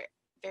are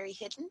very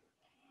hidden.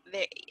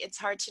 It's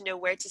hard to know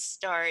where to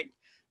start.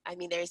 I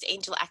mean, there's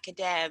Angel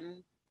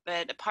Academ,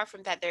 but apart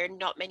from that, there are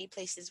not many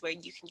places where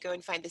you can go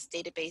and find this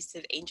database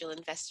of angel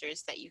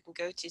investors that you can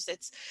go to. So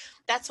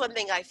that's one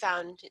thing I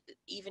found,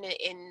 even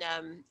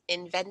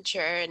in venture,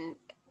 and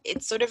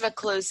it's sort of a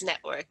closed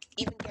network.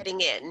 Even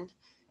getting in,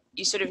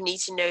 you sort of need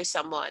to know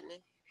someone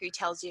who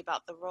tells you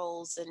about the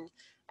roles, and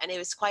it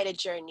was quite a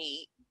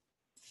journey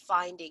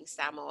finding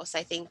Samos.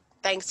 I think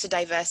thanks to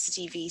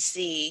Diversity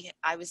VC,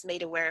 I was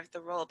made aware of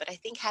the role, but I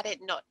think had I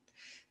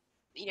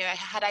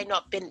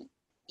not been,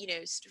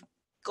 sort of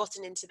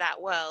gotten into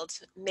that world,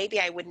 maybe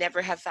I would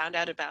never have found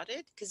out about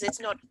it, because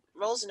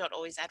roles are not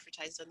always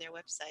advertised on their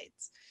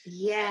websites.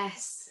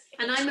 Yes.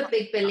 And I'm a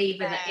big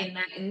believer in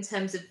that, in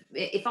terms of,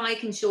 if I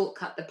can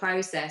shortcut the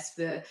process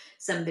for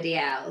somebody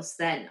else,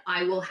 then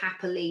I will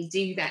happily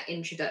do that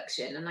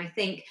introduction. And I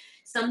think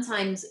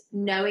sometimes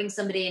knowing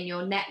somebody in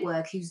your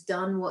network who's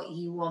done what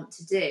you want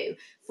to do,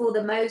 for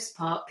the most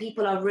part,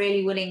 people are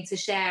really willing to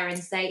share and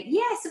say,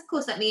 yes, of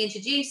course, let me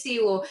introduce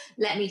you, or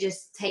let me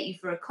just take you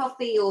for a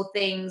coffee or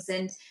things.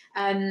 And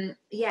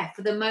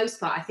for the most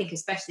part, I think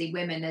especially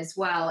women as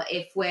well,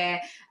 if we're,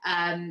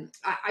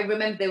 I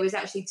remember there was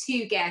actually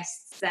two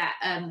guests that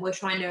were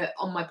trying to,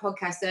 on my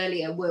podcast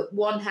earlier,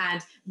 one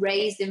had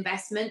raised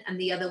investment and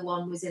the other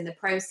one was in the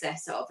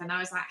process of, and I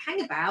was like,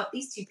 hang about,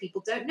 these two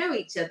people don't know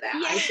each other.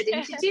 Yeah. I should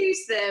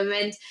introduce them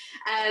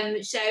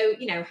and show,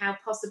 how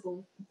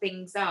possible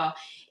things are.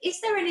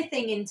 Is there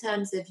anything in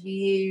terms of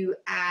you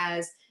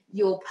as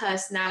your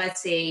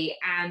personality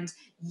and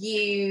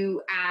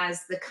you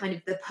as the kind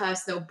of the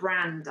personal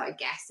brand, I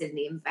guess, in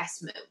the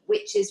investment,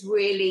 which is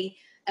really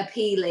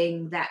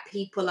appealing, that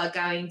people are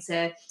going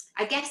to,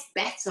 I guess,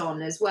 bet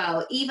on as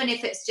well, even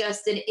if it's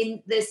just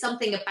there's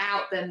something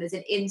about them, there's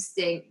an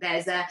instinct,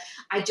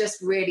 I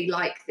just really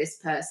like this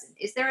person.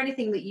 Is there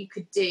anything that you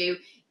could do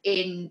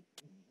in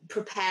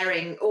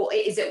preparing, or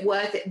is it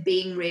worth it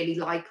being really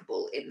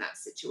likable in that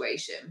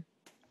situation?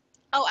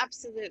 Oh,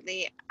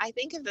 absolutely. I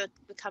think of the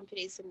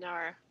companies in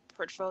our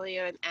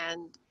portfolio,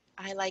 and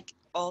I like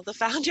all the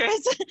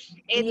founders.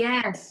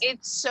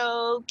 It's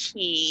so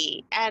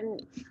key.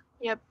 And,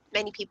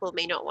 many people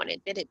may not want to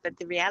admit it, but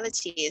the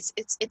reality is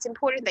it's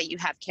important that you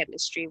have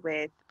chemistry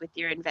with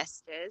your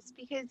investors,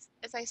 because,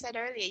 as I said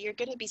earlier, you're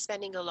going to be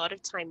spending a lot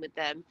of time with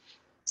them.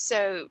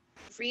 So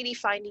really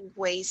finding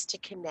ways to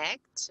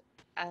connect.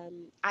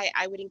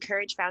 I would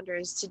encourage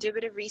founders to do a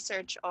bit of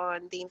research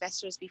on the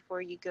investors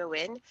before you go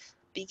in,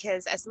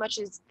 because as much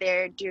as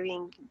they're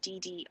doing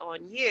DD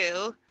on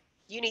you,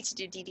 you need to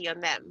do DD on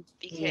them,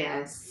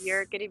 because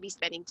you're going to be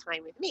spending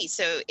time with me.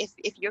 So if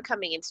you're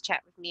coming in to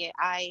chat with me,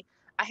 I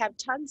have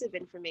tons of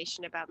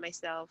information about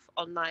myself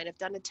online. I've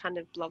done a ton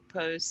of blog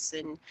posts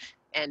and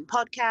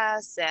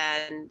podcasts,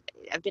 and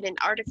I've been in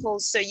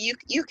articles. So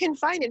you can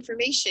find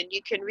information,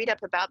 you can read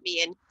up about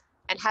me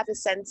and have a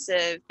sense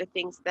of the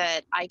things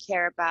that I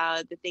care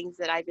about, the things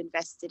that I've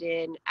invested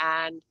in.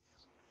 And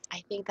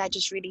I think that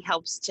just really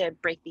helps to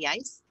break the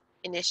ice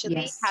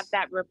initially, have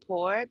that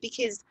rapport,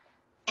 because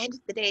end of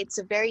the day, it's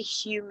a very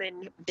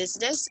human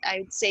business. I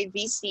would say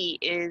VC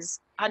is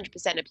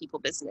 100% a people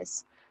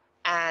business.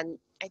 And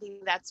I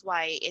think that's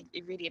why it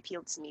really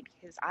appealed to me,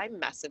 because I'm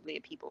massively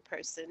a people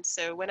person.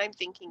 So when I'm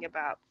thinking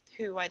about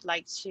who I'd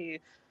like to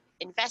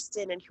invest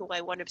in and who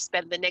I want to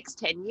spend the next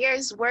 10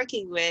 years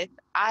working with,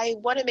 I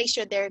want to make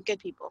sure they're good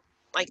people.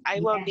 Like, I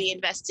won't Yes. be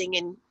investing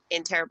in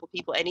terrible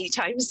people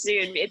anytime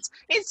soon. It's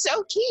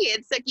so key.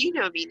 It's like, you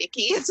know me,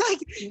 Nikki. It's like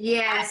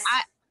Yes.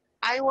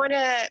 I want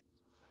to,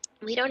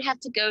 we don't have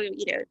to go,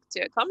 to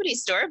a comedy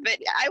store, but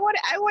I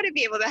want to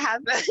be able to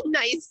have a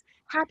nice,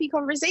 happy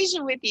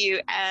conversation with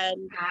you,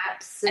 and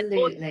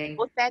Absolutely.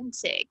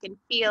 authentic, and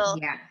feel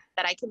Yeah.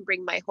 that I can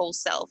bring my whole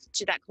self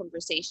to that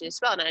conversation as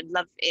well. And I'd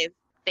love if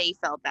they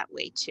felt that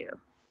way too.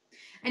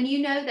 And you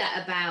know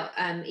that about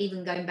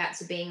even going back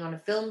to being on a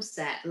film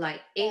set,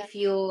 like Yeah. if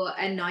you're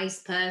a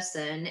nice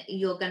person,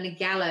 you're going to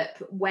gallop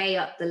way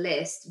up the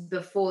list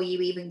before you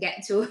even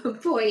get to a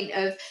point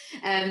of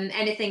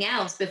anything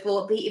else. If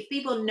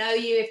people know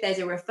you, if there's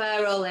a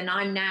referral, and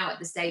I'm now at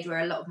the stage where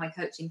a lot of my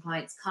coaching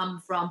clients come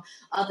from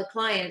other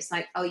clients,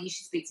 like, oh, you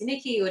should speak to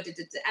Nikki, or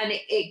and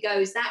it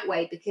goes that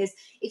way, because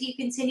if you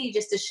continue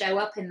just to show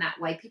up in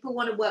that way, people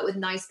want to work with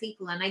nice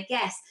people. And I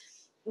guess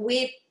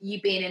with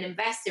you being an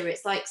investor,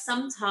 it's like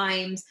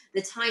sometimes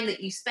the time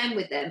that you spend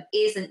with them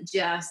isn't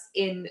just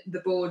in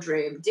the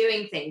boardroom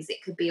doing things.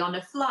 It could be on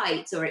a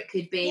flight, or it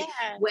could be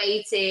Yeah.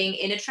 waiting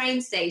in a train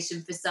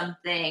station for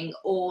something,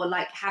 or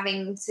like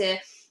having to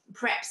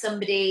prep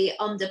somebody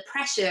under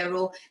pressure,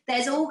 or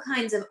there's all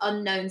kinds of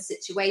unknown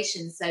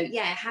situations. So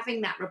yeah,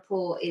 having that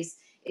rapport is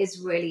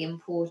really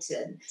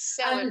important.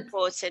 So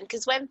important,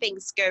 because when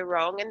things go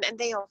wrong, and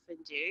they often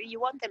do, you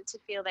want them to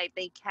feel like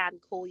they can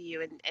call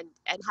you and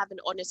have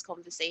an honest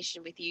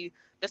conversation with you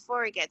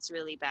before it gets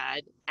really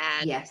bad.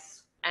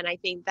 Yes. And I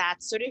think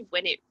that's sort of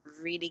when it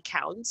really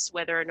counts,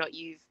 whether or not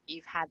you've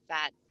had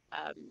that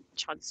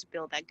chance to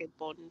build that good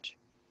bond.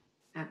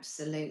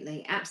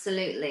 Absolutely,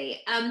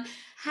 absolutely.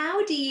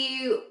 How do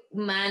you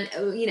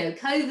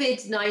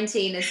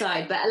COVID-19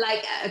 aside, but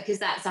like, because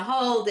that's a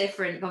whole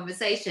different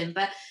conversation,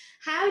 but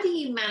how do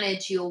you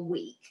manage your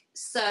week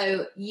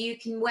so you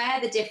can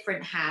wear the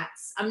different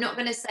hats? I'm not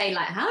going to say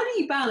like, how do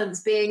you balance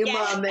being a Yeah.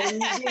 mum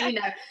and,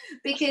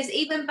 because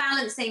even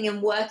balancing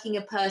and working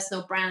a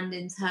personal brand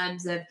in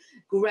terms of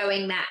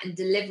growing that and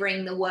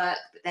delivering the work,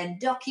 but then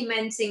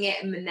documenting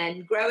it and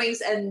then growing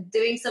and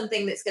doing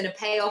something that's going to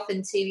pay off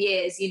in 2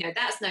 years,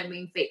 that's no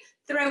mean feat.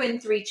 Throw in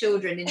 3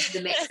 children into the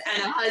mix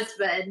and a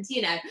husband,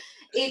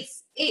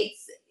 it's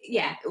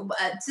yeah,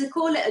 to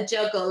call it a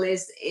juggle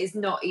is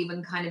not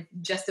even kind of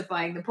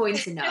justifying the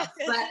point enough.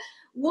 But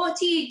what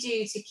do you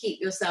do to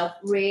keep yourself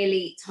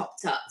really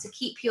topped up, to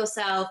keep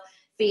yourself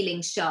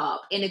feeling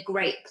sharp in a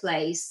great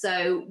place,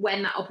 so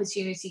when that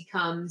opportunity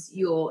comes,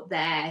 you're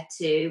there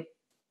to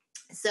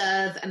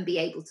serve and be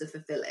able to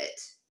fulfill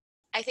it?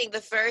 I think the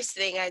first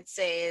thing I'd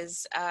say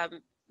is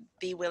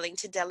be willing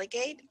to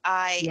delegate.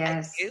 I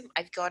Yes. do.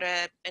 I've got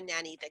a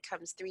nanny that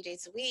comes 3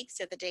 days a week.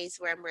 So the days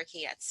where I'm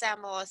working at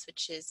Samos,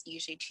 which is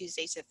usually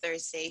Tuesday to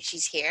Thursday,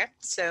 she's here.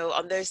 So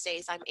on those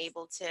days, I'm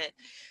able to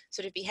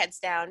sort of be heads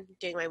down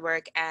doing my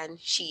work, and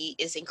she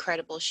is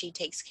incredible. She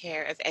takes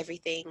care of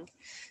everything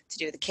to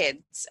do with the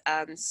kids.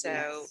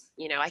 So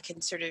Yes. I can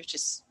sort of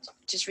just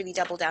really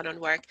double down on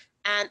work.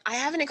 And I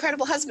have an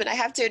incredible husband, I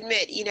have to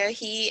admit.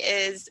 He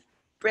is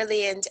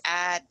brilliant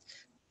at,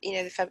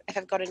 if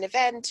I've got an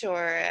event, or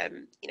I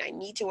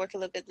need to work a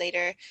little bit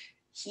later,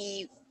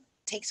 he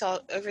takes all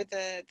over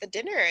the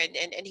dinner,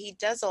 and he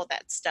does all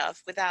that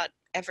stuff without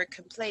ever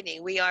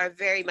complaining. We are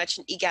very much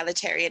an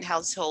egalitarian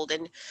household,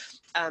 and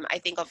I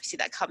think obviously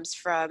that comes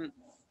from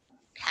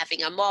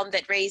having a mom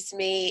that raised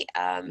me.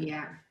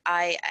 Yeah.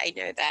 I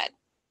know that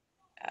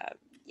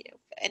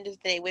end of the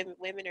day,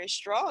 women are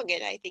strong,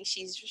 and I think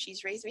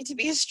she's raised me to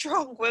be a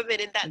strong woman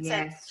in that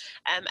sense. Yes.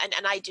 And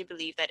I do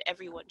believe that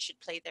everyone should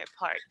play their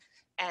part.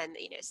 And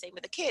same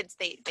with the kids,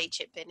 they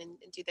chip in and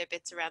do their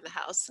bits around the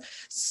house.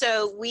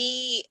 So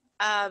we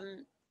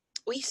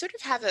sort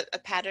of have a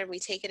pattern. We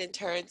take it in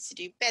turns to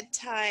do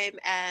bedtime,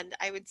 and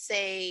I would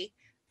say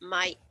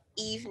my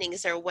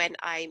evenings are when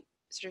I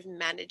sort of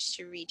manage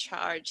to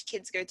recharge.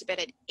 Kids go to bed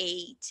at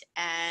 8,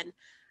 and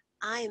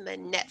I'm a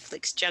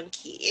Netflix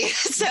junkie.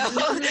 So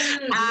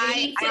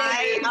Me too.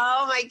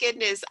 oh my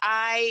goodness,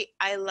 I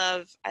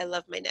love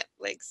my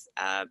Netflix.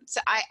 So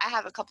I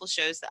have a couple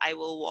shows that I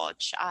will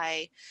watch.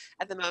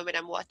 At the moment,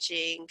 I'm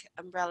watching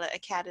Umbrella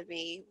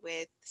Academy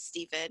with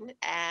Steven,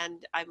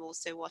 and I'm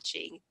also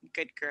watching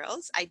Good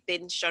Girls. I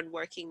binged on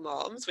Working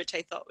Moms, which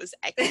I thought was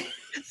excellent.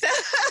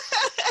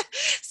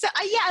 So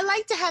I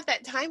like to have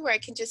that time where I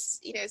can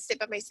just sit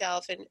by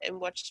myself and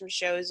watch some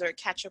shows or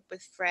catch up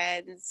with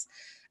friends.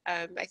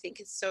 I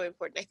think it's so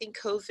important. I think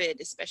COVID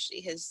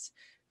especially has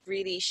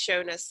really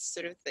shown us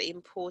sort of the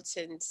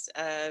importance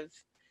of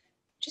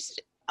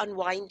just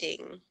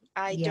unwinding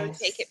I don't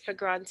take it Yes. for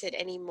granted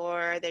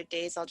anymore. There are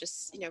days I'll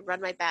just,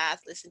 run my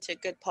bath, listen to a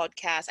good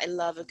podcast. I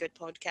love a good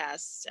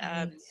podcast.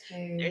 Me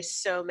too. There's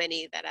so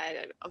many that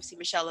obviously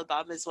Michelle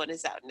Obama's one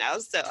is out now,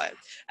 so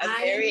I'm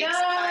I very know.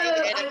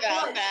 excited I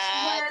about watched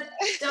that.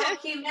 her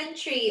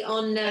documentary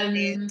on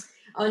Brilliant.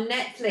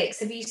 Netflix.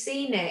 Have you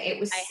seen it? It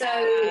was I so,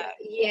 have.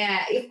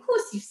 yeah. Of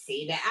course you've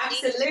seen it.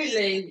 She's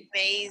Absolutely.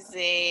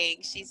 amazing.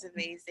 She's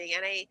amazing,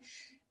 and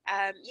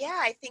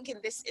I think in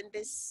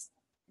this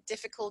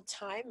difficult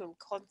time, I'm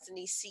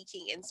constantly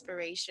seeking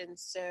inspiration.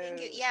 So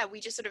yeah, we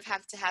just sort of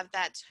have to have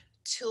that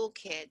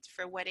toolkit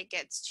for when it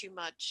gets too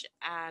much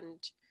and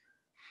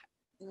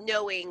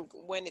knowing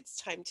when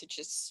it's time to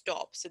just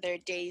stop. So there are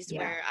days Yeah.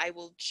 where I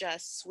will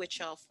just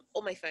switch off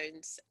all my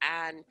phones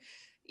and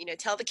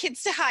tell the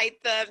kids to hide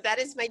them. That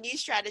is my new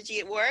strategy.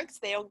 It works.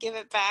 They don't give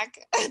it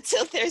back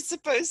until they're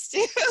supposed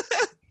to.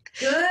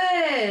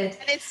 Good.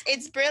 And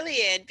it's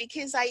brilliant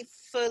because I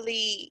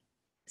fully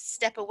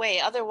step away.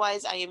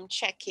 Otherwise, I am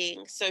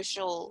checking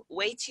social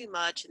way too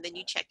much, and then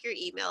you check your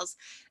emails.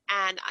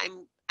 And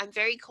I'm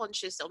very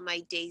conscious on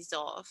my days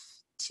off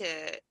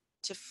to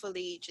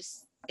fully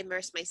just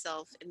immerse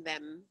myself in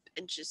them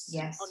and just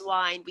Yes.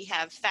 unwind. We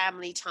have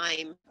family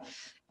time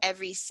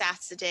every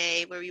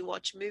Saturday where we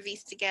watch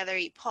movies together,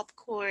 eat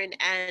popcorn,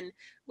 and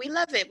we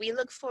love it. We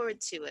look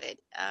forward to it.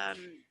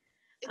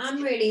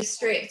 I'm really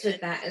strict with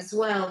that as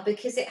well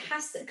because it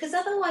has to, because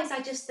otherwise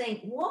I just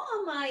think, what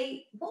am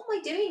I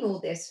doing all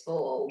this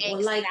for?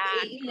 Well, like,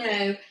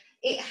 Exactly.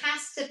 it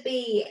has to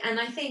be, and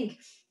I think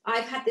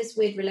I've had this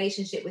weird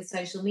relationship with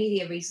social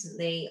media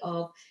recently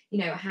of,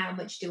 how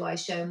much do I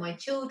show my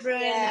children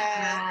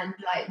Yeah. and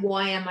like,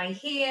 why am I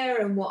here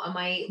and why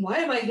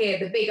am I here?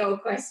 The big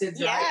old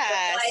questions, right? But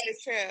Yeah,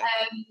 so like, true.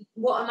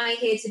 what am I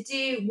here to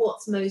do?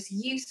 What's most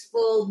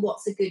useful?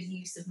 What's a good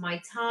use of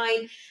my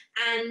time?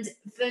 And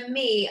for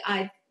me,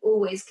 I've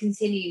always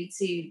continued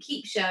to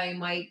keep showing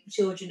my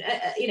children,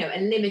 a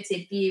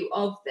limited view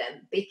of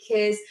them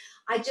because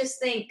I just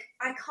think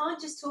I can't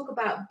just talk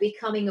about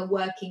becoming a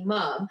working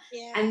mum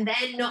Yeah. and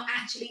then not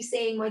actually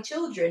seeing my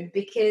children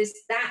because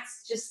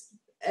that's just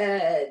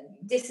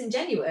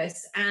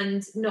disingenuous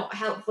and not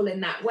helpful in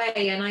that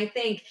way. And I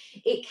think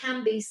it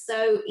can be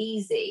so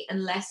easy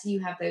unless you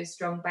have those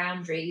strong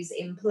boundaries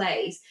in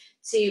place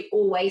to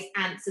always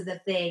answer the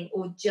thing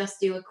or just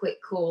do a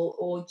quick call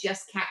or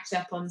just catch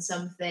up on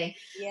something.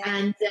 Yeah.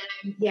 And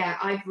yeah,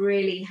 I've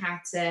really had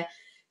to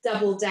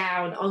double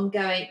down on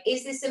going,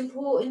 is this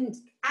important?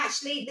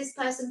 Actually, this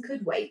person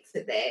could wait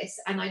for this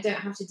and I don't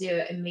have to do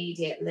it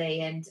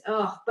immediately. And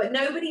but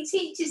nobody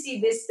teaches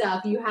you this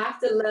stuff. You have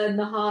to learn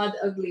the hard,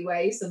 ugly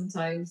way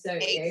sometimes,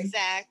 don't you?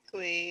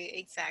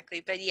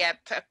 Exactly. But yeah,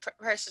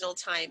 personal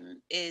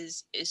time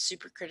is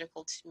super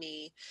critical to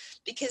me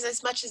because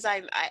as much as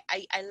I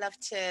love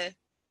to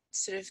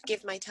sort of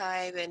give my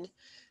time and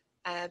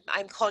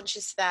I'm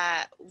conscious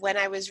that when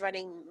I was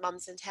running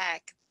Mums in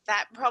Tech,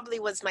 that probably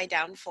was my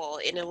downfall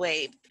in a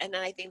way. And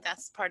I think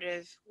that's part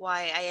of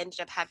why I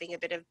ended up having a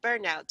bit of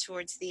burnout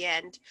towards the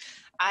end.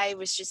 I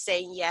was just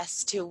saying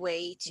yes to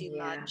way too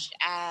Yeah. much.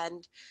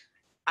 And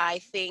I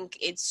think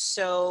it's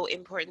so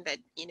important that,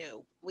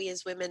 we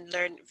as women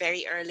learn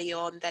very early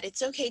on that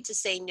it's okay to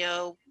say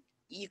no.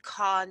 You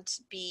can't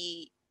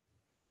be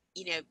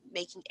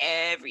making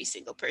every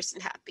single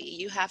person happy.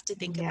 You have to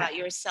think Yeah. about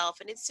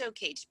yourself, and it's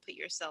okay to put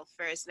yourself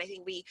first. And I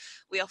think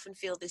we often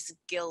feel this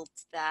guilt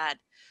that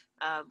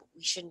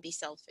we shouldn't be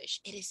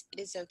selfish. It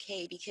is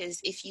okay, because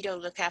if you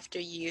don't look after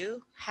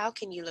you, how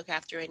can you look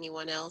after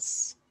anyone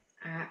else?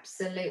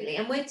 Absolutely.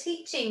 And we're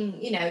teaching,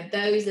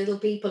 those little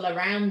people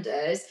around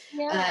us,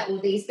 Yeah, or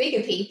these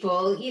bigger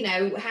people,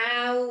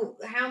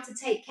 how to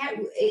take care.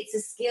 It's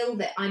a skill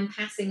that I'm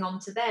passing on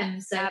to them.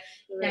 So,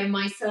 absolutely.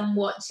 my son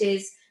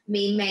watches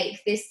me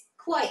make this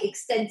quite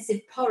extensive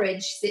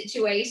porridge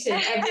situation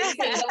every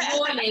single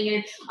morning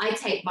and I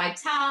take my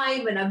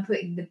time and I'm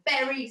putting the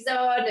berries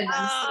on and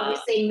I'm Oh,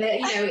 slicing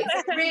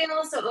it's a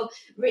real sort of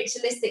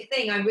ritualistic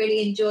thing. I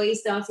really enjoy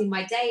starting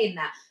my day in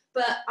that,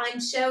 but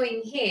I'm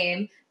showing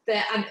him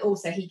that, and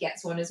also he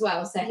gets one as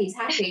well, so he's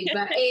happy.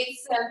 But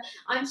it's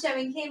I'm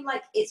showing him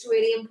like it's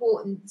really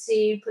important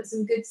to put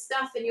some good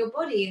stuff in your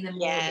body in the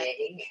yeah,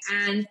 morning,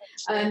 and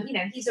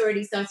true. he's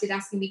already started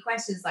asking me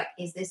questions like,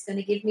 "Is this going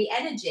to give me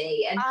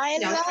energy?" And I I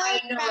try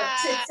love not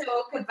to that.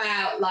 talk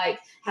about like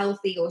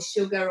healthy or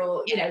sugar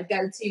or Yeah.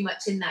 go too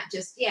much in that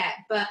just yet,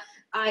 but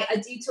I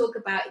do talk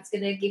about it's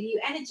going to give you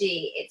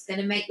energy, it's going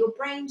to make your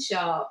brain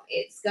sharp,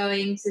 it's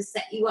going to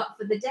set you up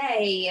for the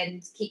day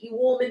and keep you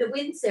warm in the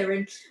winter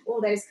and all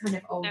those kind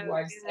of old Oh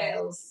wives' goodness.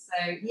 tales.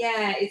 So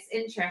yeah, it's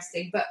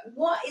interesting. But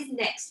what is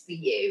next for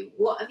you?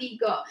 What have you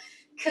got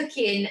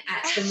cooking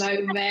at the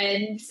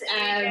moment?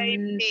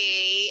 You know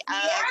me.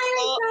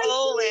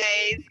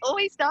 Yeah,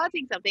 Always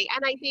starting something,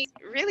 and I think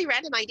really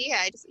random idea.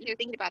 I just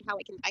thinking about how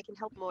I can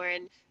help more,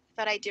 and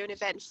thought I'd do an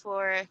event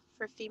for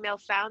female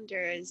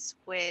founders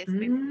with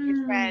my good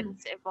mm,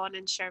 friends Yvonne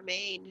and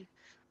Charmaine,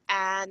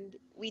 and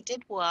we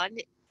did one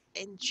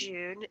in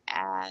June,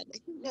 and I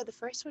think no, the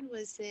first one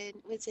was in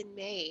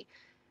May,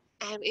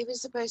 and it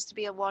was supposed to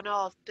be a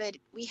one-off, but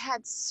we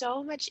had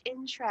so much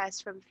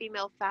interest from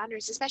female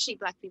founders, especially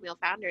Black female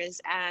founders,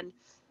 and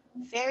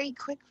very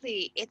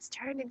quickly it's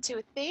turned into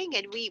a thing.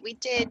 And we've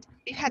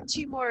had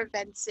two more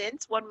events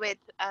since, one with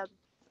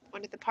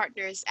one of the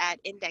partners at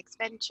Index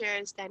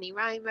Ventures, Danny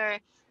Reimer,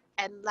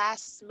 and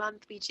last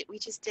month we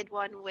just did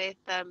one with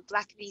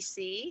Black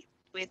VC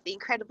with the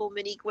incredible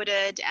Monique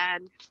Woodard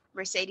and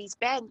Mercedes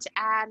Bent,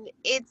 and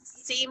it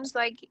seems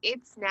like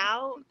it's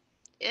now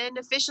an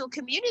official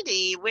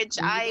community, which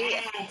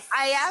I Yes.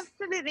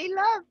 absolutely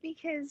love,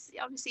 because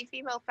obviously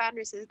female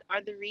founders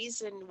are the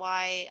reason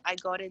why I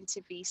got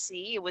into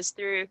VC. It was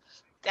through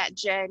that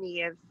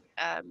journey of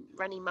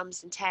running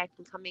Mums in Tech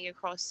and coming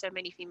across so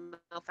many female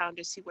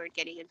founders who weren't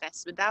getting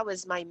investment. That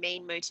was my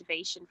main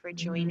motivation for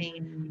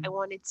joining. I Mm.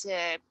 wanted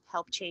to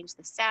help change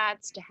the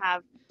stats, to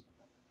have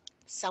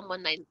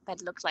someone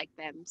that looked like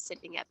them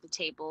sitting at the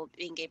table,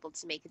 being able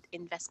to make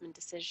investment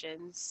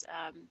decisions.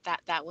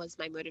 That was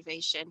my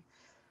motivation.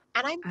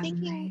 And I'm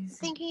Amazing.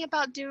 thinking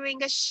about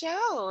doing a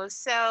show.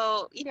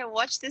 So,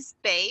 watch this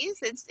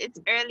space. It's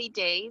early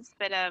days,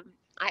 but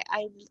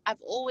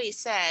I've always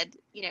said,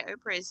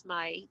 Oprah is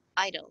my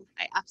idol.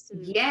 I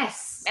absolutely love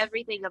Yes.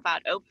 everything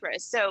about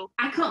Oprah. So,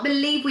 I can't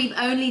believe we've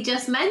only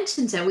just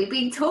mentioned her. We've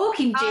been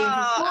talking, June,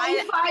 for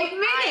oh, 45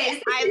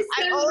 minutes. This is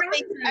I'm so all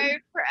things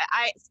random.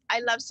 Oprah. I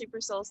love Super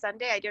Soul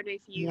Sunday. I don't know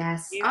if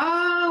Yes. you've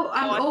Oh,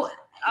 I'm watched. all,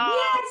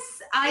 Oh,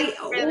 yes, it's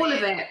all of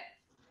brilliant. it.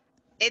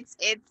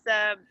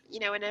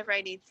 Whenever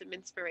I need some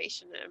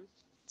inspiration,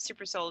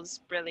 Super Soul's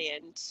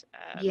brilliant.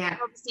 Yeah.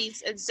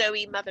 Obviously,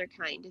 Zoe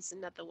Motherkind is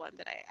another one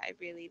that I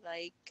really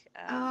like.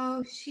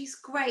 Oh, she's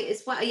great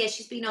as well. Yeah,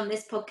 she's been on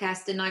this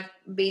podcast and I've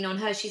been on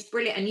her. She's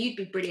brilliant, and you'd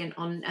be brilliant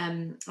on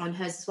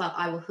hers as well.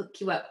 I will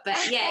hook you up. But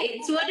yeah,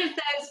 it's one of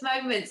those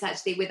moments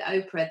actually with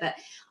Oprah that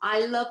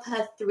I love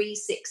her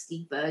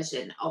 360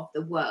 version of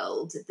the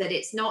world. That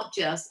it's not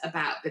just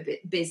about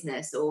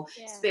business or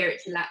Yeah,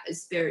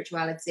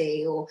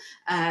 spirituality or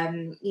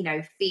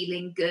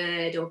feeling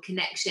good or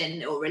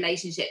connection or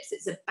relationships.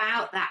 It's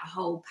about that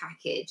whole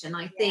package. And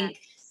I yeah, think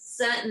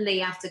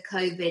certainly after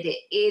COVID, it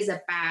is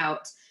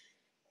about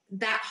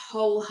that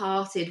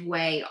wholehearted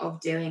way of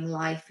doing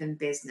life and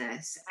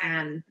business,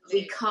 and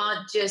we absolutely.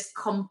 can't just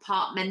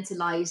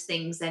compartmentalize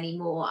things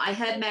anymore. I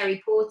heard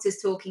Mary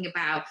Porter's talking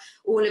about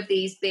all of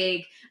these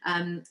big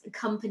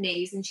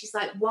companies, and she's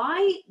like,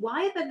 why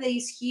are there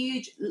these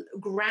huge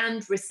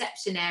grand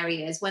reception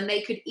areas when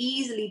they could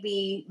easily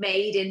be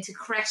made into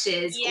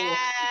creches, or Yes,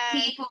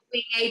 people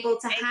being able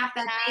to have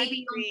their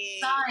baby on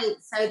exactly.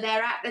 site so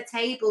they're at the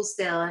table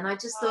still? And I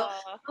just thought,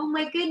 Oh, oh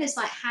my goodness,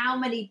 like how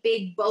many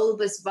big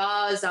bulbous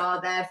vase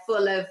are there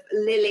full of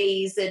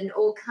lilies and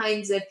all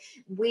kinds of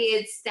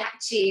weird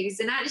statues?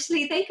 And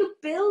actually, they could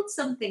build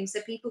something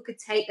so people could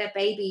take their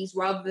babies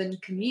rather than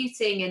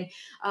commuting. And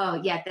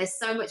oh, yeah, there's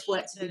so much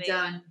work to be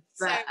literally. done.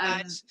 So But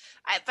much.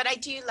 But I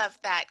do love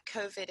that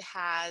COVID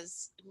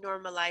has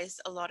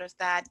normalized a lot of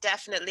that.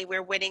 Definitely,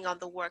 we're winning on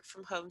the work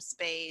from home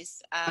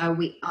space.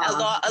 we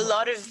are. A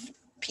lot of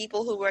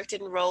people who worked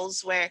in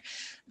roles where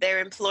their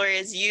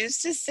employers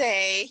used to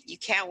say you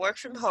can't work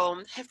from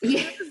home have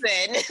Yeah,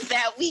 proven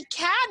that we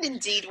can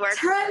indeed work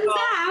from turns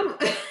home.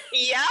 out.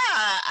 Yeah,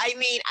 I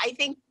mean, I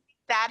think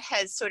that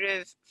has sort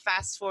of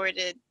fast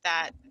forwarded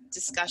that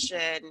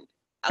discussion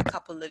a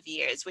couple of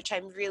years, which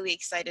I'm really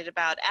excited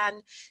about.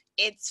 And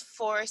it's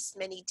forced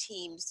many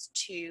teams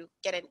to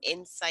get an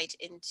insight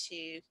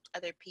into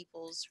other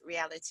people's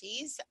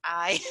realities.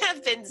 I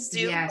have been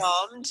Zoom Yes.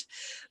 bombed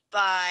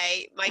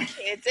by my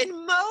kids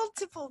in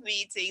multiple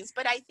meetings,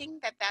 but I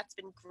think that that's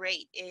been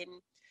great in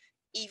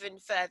even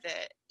further,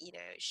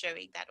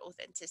 showing that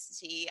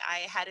authenticity.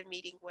 I had a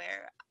meeting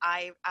where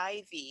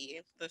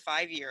Ivy, the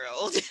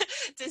 5-year-old,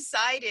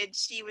 decided,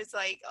 she was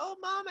like, "Oh,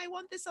 mom, I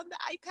want this on the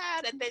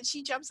iPad," and then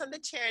she jumps on the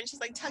chair and she's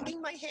like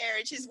tugging my hair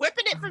and she's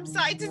whipping it from Oh,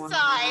 side to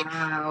side.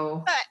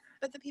 wow.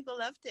 But the people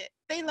loved it.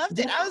 They loved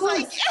it. Of I was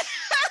like,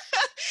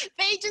 course.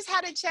 they just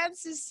had a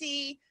chance to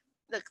see.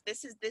 Look,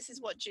 this is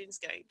what June's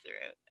going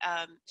through.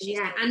 She's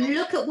Yeah, and normal.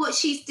 look at what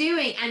she's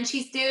doing, and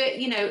she's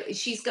doing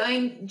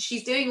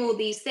all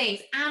these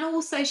things, and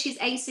also she's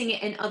acing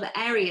it in other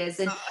areas.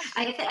 And Oh,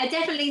 I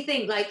definitely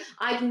think, like,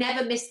 I've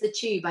never missed the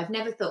tube. I've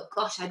never thought,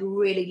 gosh, I'd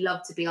really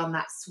love to be on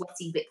that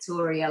sweaty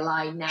Victoria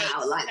line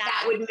now. Like,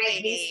 that would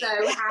make me so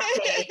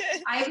exactly.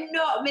 happy. I've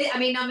not, I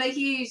mean, I'm a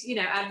huge,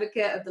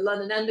 advocate of the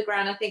London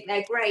Underground. I think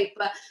they're great,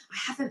 but I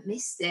haven't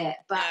missed it.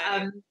 But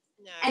No,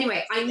 no,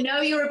 anyway, I know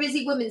absolutely. you're a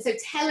busy woman, so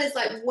tell us,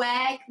 like,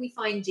 where can we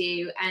find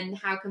you, and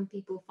how can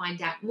people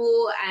find out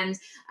more, and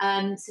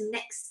some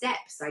next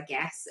steps, I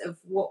guess, of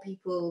what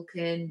people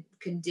can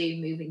do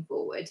moving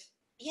forward.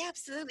 Yeah,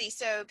 absolutely.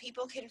 So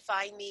people can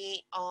find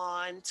me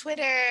on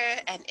Twitter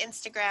and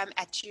Instagram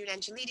at June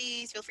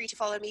Angelides. Feel free to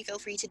follow me. Feel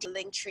free to do a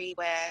link tree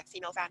where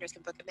female founders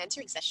can book a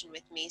mentoring session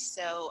with me.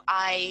 So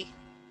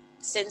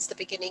since the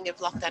beginning of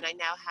lockdown, I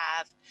now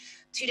have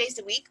 2 days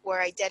a week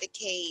where I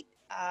dedicate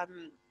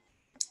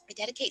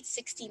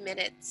 60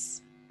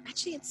 minutes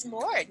Actually, it's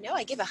more. No,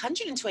 I give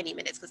 120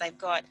 minutes because I've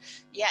got,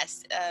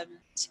 yes,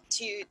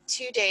 2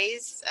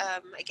 days.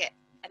 I get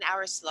an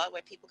hour slot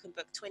where people can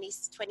book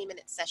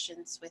 20-minute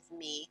sessions with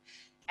me.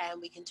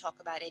 And we can talk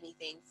about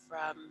anything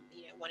from,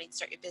 wanting to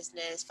start your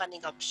business,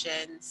 funding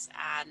options,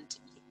 and,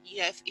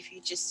 if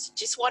you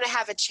just want to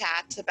have a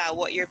chat about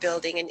what you're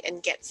building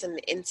and get some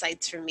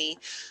insights from me,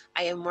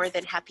 I am more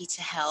than happy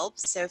to help.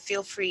 So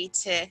feel free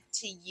to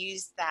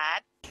use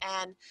that.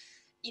 And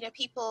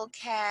people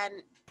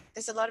can,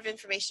 there's a lot of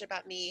information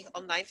about me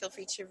online. Feel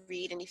free to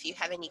read, and if you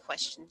have any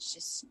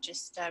questions,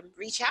 just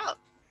reach out.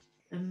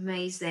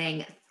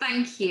 Amazing.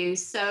 Thank you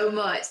so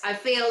much. I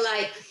feel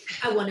like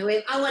I'm going to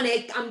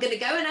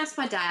go and ask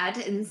my dad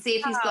and see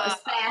if he's got a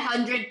spare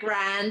 100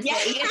 grand. Yeah.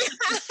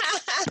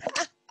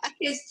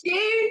 Because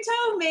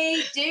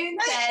June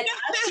said,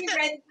 ask your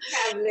friends and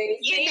family.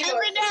 You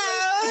never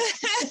know.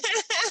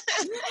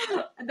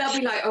 And they'll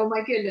be like, oh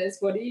my goodness,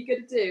 what are you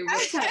going to do?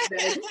 What's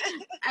happening?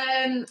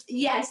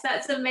 Yes,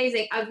 that's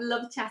amazing. I've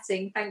loved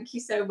chatting. Thank you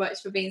so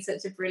much for being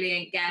such a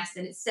brilliant guest.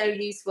 And it's so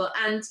useful.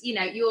 And,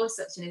 you're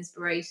such an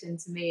inspiration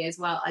to me as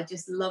well. I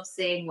just love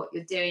seeing what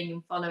you're doing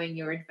and following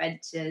your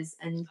adventures,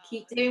 and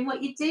keep doing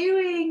what you're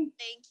doing.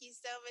 Thank you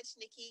so much,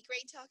 Nikki.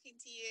 Great talking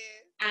to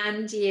you.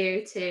 And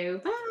you too.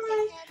 Bye.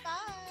 Take care. Bye.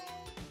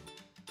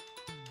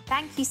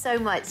 Thank you so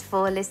much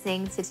for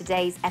listening to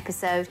today's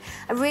episode.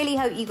 I really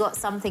hope you got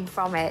something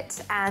from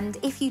it. And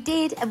if you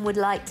did and would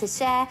like to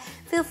share,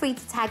 feel free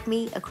to tag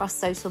me across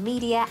social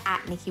media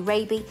at Nicky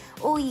Raby,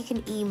 or you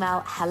can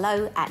email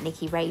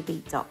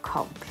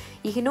hello@nickyraby.com.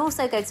 You can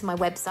also go to my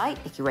website,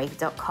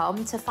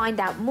 nickyraby.com, to find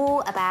out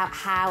more about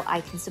how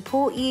I can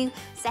support you,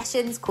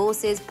 sessions,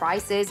 courses,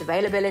 prices,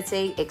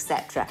 availability,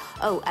 etc.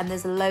 Oh, and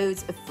there's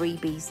loads of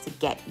freebies to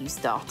get you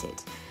started.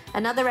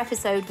 Another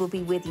episode will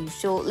be with you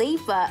shortly,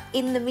 but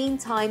in the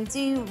meantime,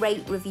 do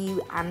rate,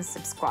 review, and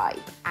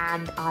subscribe.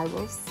 And I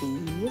will see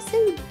you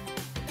soon.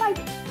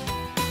 Bye.